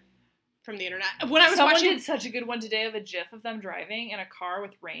want from the internet. Someone did such a good one today of a gif of them driving in a car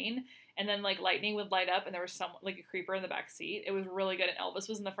with rain, and then, like, lightning would light up, and there was a creeper in the back seat. It was really good, and Elvis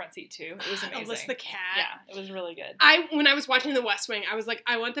was in the front seat, too. It was amazing. Elvis the cat. Yeah, it was really good. When I was watching The West Wing, I was like,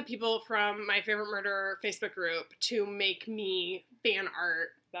 I want the people from My Favorite Murder Facebook group to make me fan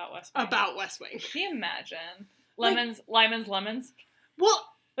art about West Wing. Can you imagine? Lemons. Well,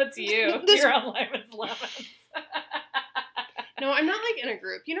 that's you. You're on Lemons. No, I'm not, like, in a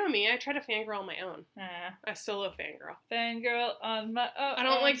group. You know me. I try to fangirl on my own. I solo fangirl. Fangirl on my own. I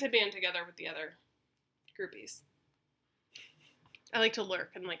don't like to band together with the other groupies. I like to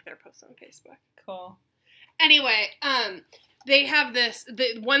lurk and like their posts on Facebook. Cool. Anyway, they have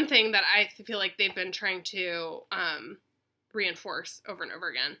the one thing that I feel like they've been trying to reinforce over and over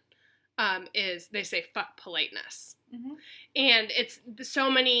again is they say fuck politeness. Mm-hmm. And it's so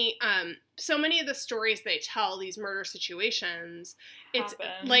many of the stories they tell, these murder situations,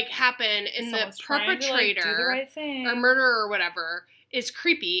 happen and the perpetrator do the right thing. Or murderer or whatever is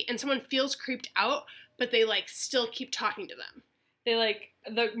creepy and someone feels creeped out, but they like still keep talking to them. They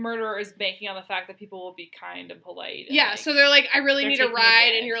the murderer is banking on the fact that people will be kind and polite. And yeah, so they're like, I really need a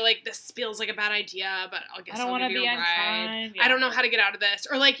ride, and you're like, this feels like a bad idea, but I'll give you a ride. Yeah. I don't know how to get out of this.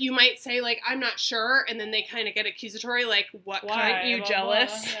 Or like, you might say like, I'm not sure, and then they kind of get accusatory, like, what kind? You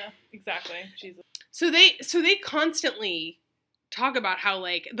jealous? Blah. Yeah, exactly. Jesus. So they constantly talk about how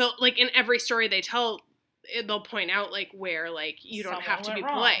like in every story they tell, they'll point out like where like you don't have to be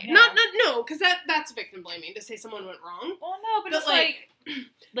polite. Yeah. No, because that's victim blaming to say someone went wrong. Well, no, but it's like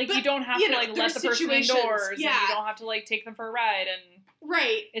you don't have to like let the person indoors, and you don't have to like take them for a ride, and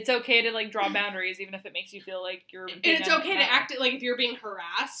Right. It's okay to, like, draw boundaries, even if it makes you feel like you're being And it's okay to act, like, if you're being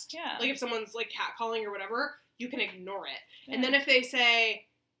harassed. Yeah. Like, if someone's, like, catcalling or whatever, you can ignore it. Yeah. And then if they say,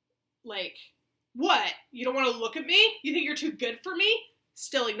 like, what? You don't want to look at me? You think you're too good for me?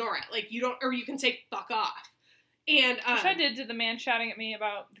 Still ignore it. Like, you don't, or you can say, fuck off. And, which I did to the man shouting at me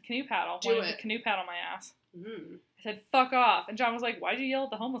about the canoe paddle. The canoe paddle my ass. Mm. I said, fuck off. And John was like, why'd you yell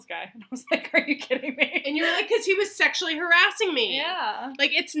at the homeless guy? And I was like, are you kidding me? And you were like, because he was sexually harassing me. Yeah.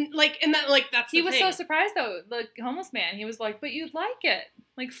 Like, it's, like, and that, like, that's He the was thing. so surprised, though, the homeless man. He was like, but you'd like it.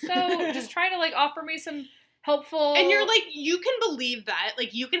 Like, so, just trying to, like, offer me some helpful... And you're like, you can believe that.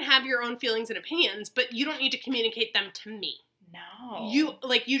 Like, you can have your own feelings and opinions, but you don't need to communicate them to me. No. You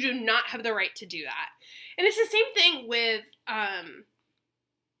do not have the right to do that. And it's the same thing with,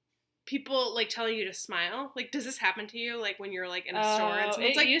 people, like, telling you to smile. Like, does this happen to you? Like, when you're, like, in a store and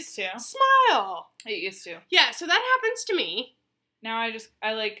someone's like, used to. Smile! It used to. Yeah, so that happens to me. Now I don't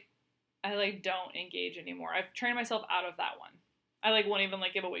engage anymore. I've trained myself out of that one. I, like, won't even,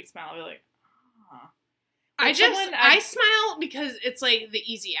 like, give a weak smile. I'll be like, I smile because it's, like, the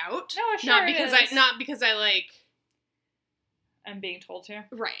easy out. No, sure Not because I, like... I'm being told to.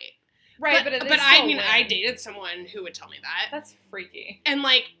 Right. Right, but I mean, I dated someone who would tell me that. That's freaky. And,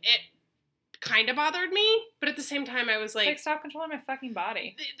 like, it kind of bothered me, but at the same time, I was like... stop controlling my fucking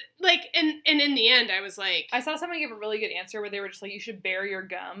body. Like, and in the end, I was like... I saw someone give a really good answer where they were just like, you should bare your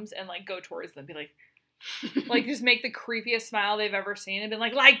gums and, like, go towards them. Be like... like, just make the creepiest smile they've ever seen and been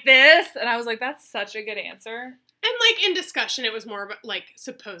like this? And I was like, that's such a good answer. And, like, in discussion, it was more about, like,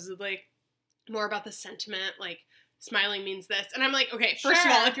 supposedly more about the sentiment, like... Smiling means this. And I'm like, okay, first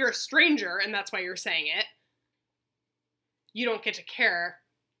of all, if you're a stranger and that's why you're saying it, you don't get to care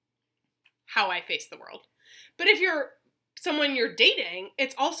how I face the world. But if you're someone you're dating,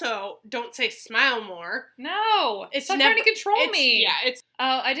 it's also, don't say smile more. No. Stop trying to control me. Yeah, it's...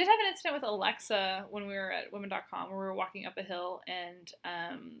 I did have an incident with Alexa when we were at women.com where we were walking up a hill and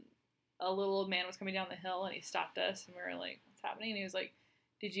a little old man was coming down the hill and he stopped us and we were like, what's happening? And he was like,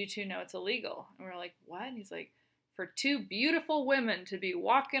 did you two know it's illegal? And we were like, what? And he's like, for two beautiful women to be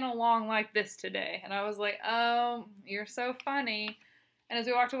walking along like this today. And I was like, oh, you're so funny. And as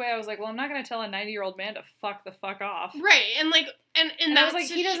we walked away, I was like, well, I'm not going to tell a 90-year-old man to fuck the fuck off. Right. And like, and I was like,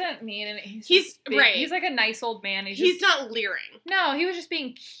 he doesn't mean it. He's right. He's like a nice old man. He's not leering. No, he was just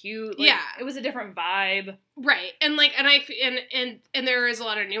being cute. Like, yeah. It was a different vibe. Right. And like, and there is a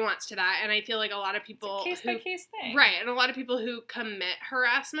lot of nuance to that. And I feel like a lot of people. It's a case-by-case thing. Right. And a lot of people who commit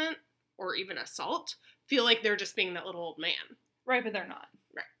harassment or even assault feel like they're just being that little old man. Right, but they're not.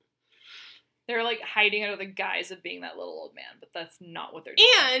 Right. They're like hiding under the guise of being that little old man, but that's not what they're doing.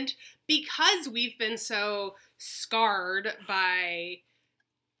 And because we've been so scarred by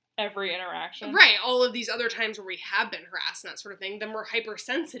every interaction. Right, all of these other times where we have been harassed and that sort of thing, then we're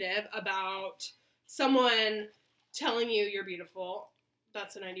hypersensitive about someone telling you you're beautiful.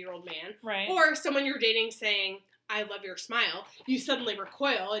 That's a 90-year-old man. Right. Or someone you're dating saying, I love your smile. You suddenly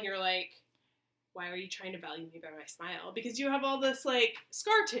recoil and you're like, why are you trying to value me by my smile? Because you have all this, like,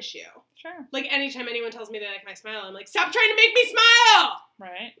 scar tissue. Sure. Like, anytime anyone tells me they like my smile, I'm like, stop trying to make me smile!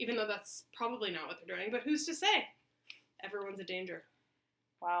 Right. Even though that's probably not what they're doing, but who's to say? Everyone's a danger.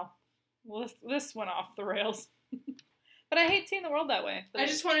 Wow. Well, this went off the rails. But I hate seeing the world that way. I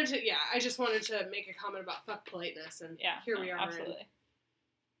just wanted to make a comment about fuck politeness, and here we are. Absolutely.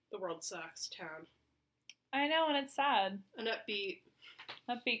 The world sucks town. I know, and it's sad. An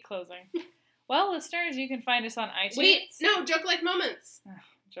upbeat closing. Well, listeners, you can find us on iTunes. Wait, no, Joke Life Moments.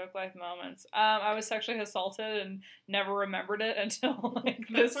 Joke Life Moments. I was sexually assaulted and never remembered it until like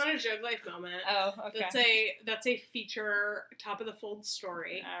this. That's not a Joke Life moment. Oh, okay. That's a feature top of the fold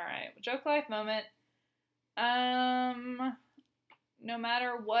story. All right, Joke Life moment. No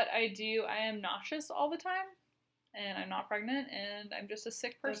matter what I do, I am nauseous all the time, and I'm not pregnant, and I'm just a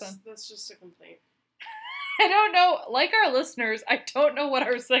sick person. That's just a complaint. I don't know, like our listeners, I don't know what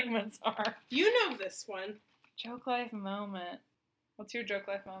our segments are. You know this one. Joke Life moment. What's your Joke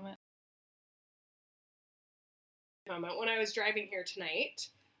Life moment? When I was driving here tonight,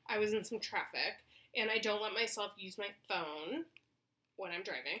 I was in some traffic, and I don't let myself use my phone when I'm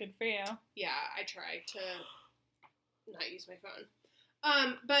driving. Good for you. Yeah, I try to not use my phone.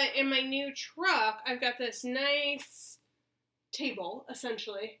 But in my new truck, I've got this nice table,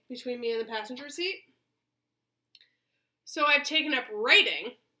 essentially, between me and the passenger seat. So I've taken up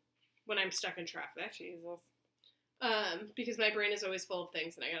writing when I'm stuck in traffic. Jesus. Because my brain is always full of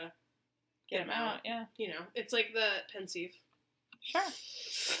things and I gotta get them out. Yeah. You know, it's like the pensive. Sure.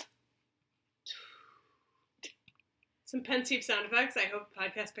 Some pensive sound effects. I hope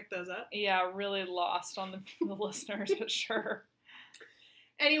podcasts pick those up. Yeah, really lost on the listeners, but sure.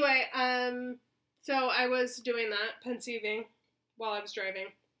 Anyway, so I was doing that, pensieving, while I was driving.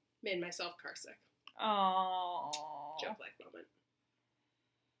 Made myself car sick. Oh. Joke life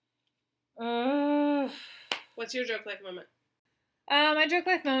moment. What's your joke life moment? My joke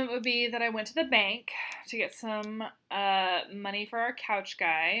life moment would be that I went to the bank to get some money for our couch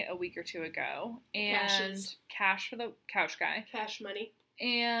guy a week or two ago. And cash for the couch guy. Cash money.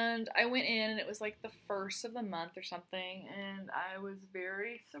 And I went in, and it was like the first of the month or something, and I was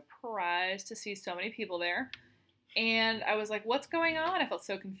very surprised to see so many people there. And I was like, what's going on? I felt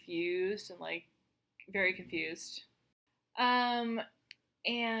so confused and, like, very confused. And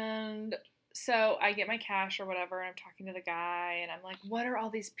so I get my cash or whatever, and I'm talking to the guy, and I'm like, what are all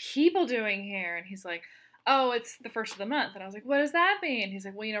these people doing here? And he's like, oh, it's the first of the month. And I was like, what does that mean? He's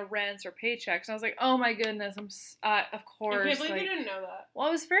like, well, you know, rents or paychecks. And I was like, oh my goodness, of course. I can't believe you didn't know that. Well, I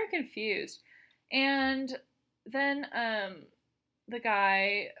was very confused. And then the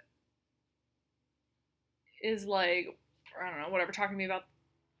guy is like, I don't know, whatever, talking to me about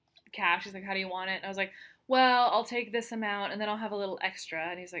cash. He's like, how do you want it? And I was like, well, I'll take this amount, and then I'll have a little extra.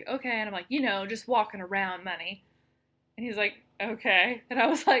 And he's like, okay. And I'm like, you know, just walking around money. And he's like, okay. And I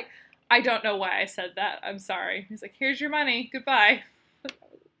was like, I don't know why I said that. I'm sorry. He's like, here's your money. Goodbye.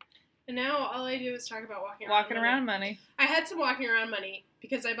 And now all I do is talk about walking around money. I had some walking around money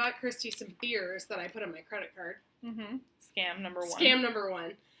because I bought Christy some beers that I put on my credit card. Mm-hmm. Scam number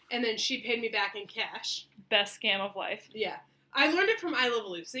one. And then she paid me back in cash. Best scam of life. Yeah. I learned it from I Love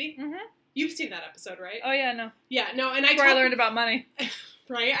Lucy. Mm-hmm. You've seen that episode, right? Oh, yeah, no. Yeah, no, and That's where I learned about money.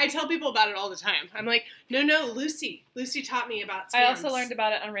 Right? I tell people about it all the time. I'm like, no, Lucy. Lucy taught me about scams. I also learned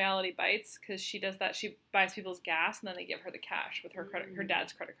about it on Reality Bites because she does that. She buys people's gas, and then they give her the cash with her her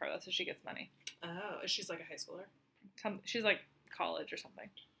dad's credit card. That's how she gets money. Oh, she's like a high schooler? She's like college or something.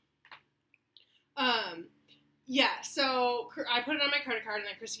 Yeah, so I put it on my credit card, and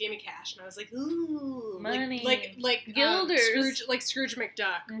then Christy gave me cash, and I was like, ooh. Money. Like Guilders. Scrooge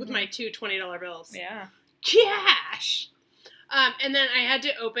McDuck with my two $20 bills. Yeah. Cash! And then I had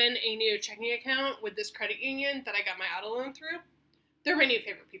to open a new checking account with this credit union that I got my auto loan through. They're my new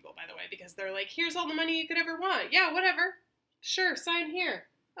favorite people, by the way, because they're like, here's all the money you could ever want. Yeah, whatever. Sure, sign here.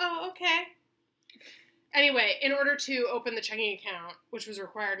 Oh, okay. Anyway, in order to open the checking account, which was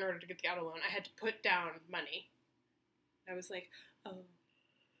required in order to get the auto loan, I had to put down money. I was like, oh,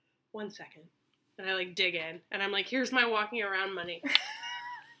 1 second. And I, like, dig in. And I'm like, here's my walking around money.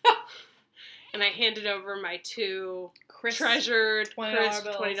 And I handed over my two treasured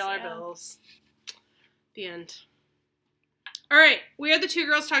 $20 bills. The end. All right. We are the Two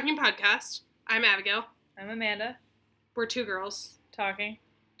Girls Talking podcast. I'm Abigail. I'm Amanda. We're two girls. Talking.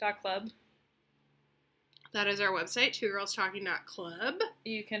 .club. That is our website, twogirlstalking.club.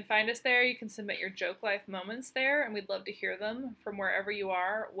 You can find us there. You can submit your joke life moments there, and we'd love to hear them from wherever you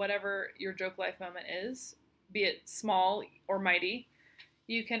are, whatever your joke life moment is, be it small or mighty.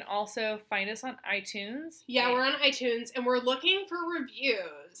 You can also find us on iTunes. Yeah, we're on iTunes, and we're looking for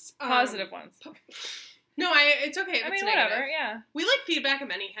reviews. Positive ones. No, it's okay if it's negative. Whatever, yeah. We like feedback of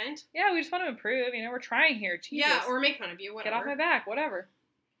any kind. Yeah, we just want to improve. You know, we're trying here. Jesus. Yeah, or make fun of you, whatever. Get off my back, whatever.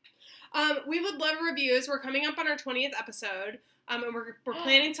 We would love reviews. We're coming up on our 20th episode, and we're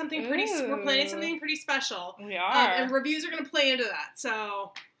planning something pretty. We're planning something pretty special. We are, and reviews are going to play into that.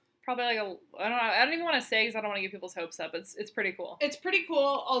 So probably like I don't even want to say because I don't want to get people's hopes up. It's pretty cool. It's pretty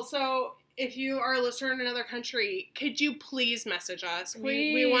cool. Also, if you are a listener in another country, could you please message us?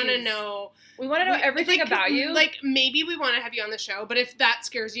 Please. We want to know. We want to know everything about you. Like, maybe we want to have you on the show, but if that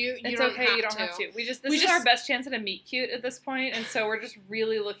scares you, you don't have to. You don't have to. This is our best chance at a meet cute at this point, and so we're just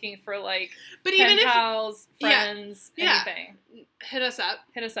really looking for, like, pen pals, friends, anything. Hit us up.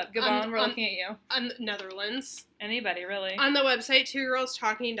 Gabon, we're looking at you. On the Netherlands. Anybody, really. On the website,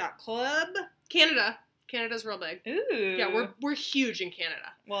 twogirlstalking.club. Canada's real big. Ooh. Yeah, we're huge in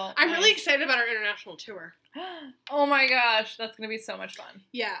Canada. Well, I'm really excited about our international tour. Oh my gosh, that's going to be so much fun.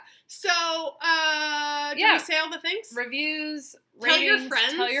 Yeah. So, we say all the things? Reviews, ratings,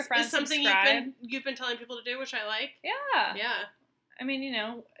 tell your friends, is something you've been telling people to do, which I like. Yeah. Yeah. I mean, you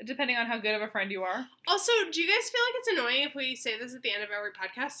know, depending on how good of a friend you are. Also, do you guys feel like it's annoying if we say this at the end of every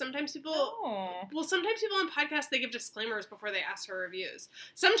podcast? Sometimes people on podcasts, they give disclaimers before they ask for reviews.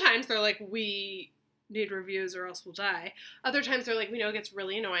 Sometimes they're like, we need reviews or else we'll die. Other times they're like, we know it gets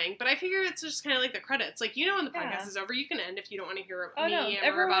really annoying. But I figure it's just kind of like the credits. Like, you know when the podcast is over, you can end if you don't want to hear or about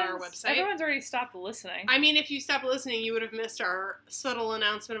our website. Everyone's already stopped listening. I mean, if you stopped listening, you would have missed our subtle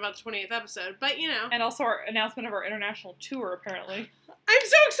announcement about the 20th episode. But, you know. And also our announcement of our international tour, apparently. I'm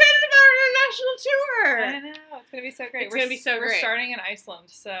so excited about our international tour! I know. It's going to be so great. We're starting in Iceland,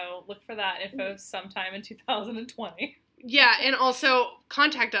 so look for that info sometime in 2020. Yeah, and also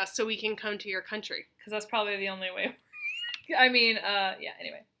contact us so we can come to your country. Because that's probably the only way. I mean, yeah,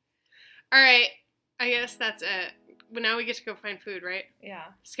 anyway. All right, I guess that's it. But now we get to go find food, right?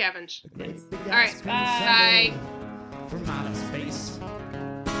 Yeah. Scavenge. Yes. All right, bye. From outer space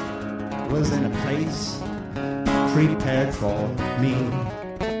was in a place prepared for me.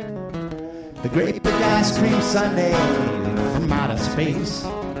 The great big ice cream sundae from outer space.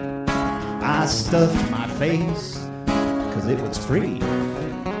 I stuffed my face, 'cause it was free.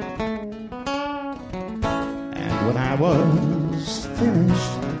 And when I was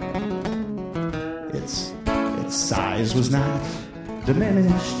finished, its size was not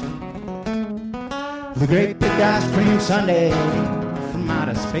diminished. The great big ice cream sundae from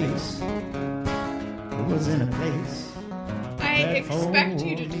outer space was in a place. I expect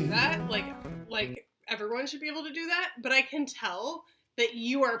you to do that, like everyone should be able to do that, but I can tell that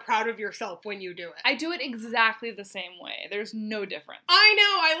you are proud of yourself when you do it. I do it exactly the same way. There's no difference. I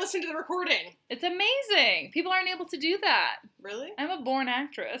know! I listened to the recording. It's amazing. People aren't able to do that. Really? I'm a born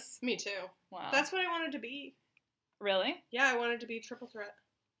actress. Me too. Wow. That's what I wanted to be. Really? Yeah, I wanted to be Triple Threat.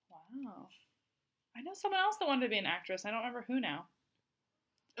 Wow. I know someone else that wanted to be an actress. I don't remember who now.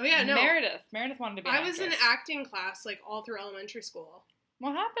 Oh yeah, no. Meredith. Meredith wanted to be an actress. I was in acting class like all through elementary school.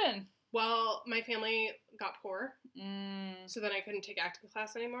 What happened? Well, my family got poor, so then I couldn't take acting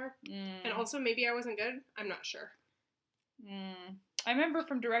class anymore. And also, maybe I wasn't good. I'm not sure. I remember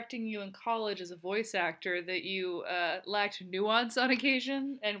from directing you in college as a voice actor that you lacked nuance on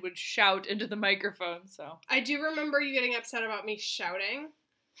occasion and would shout into the microphone. So I do remember you getting upset about me shouting.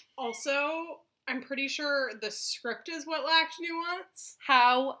 Also, I'm pretty sure the script is what lacked nuance.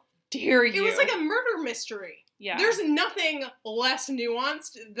 How dare you? It was like a murder mystery. Yeah. There's nothing less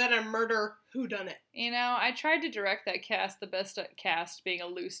nuanced than a murder whodunit. You know, I tried to direct that cast the best cast being a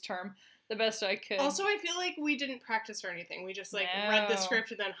loose term, the best I could. Also, I feel like we didn't practice or anything. We just read the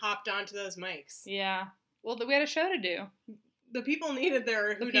script and then hopped onto those mics. Yeah. Well, we had a show to do. The people needed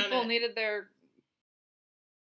their whodunit. The people needed their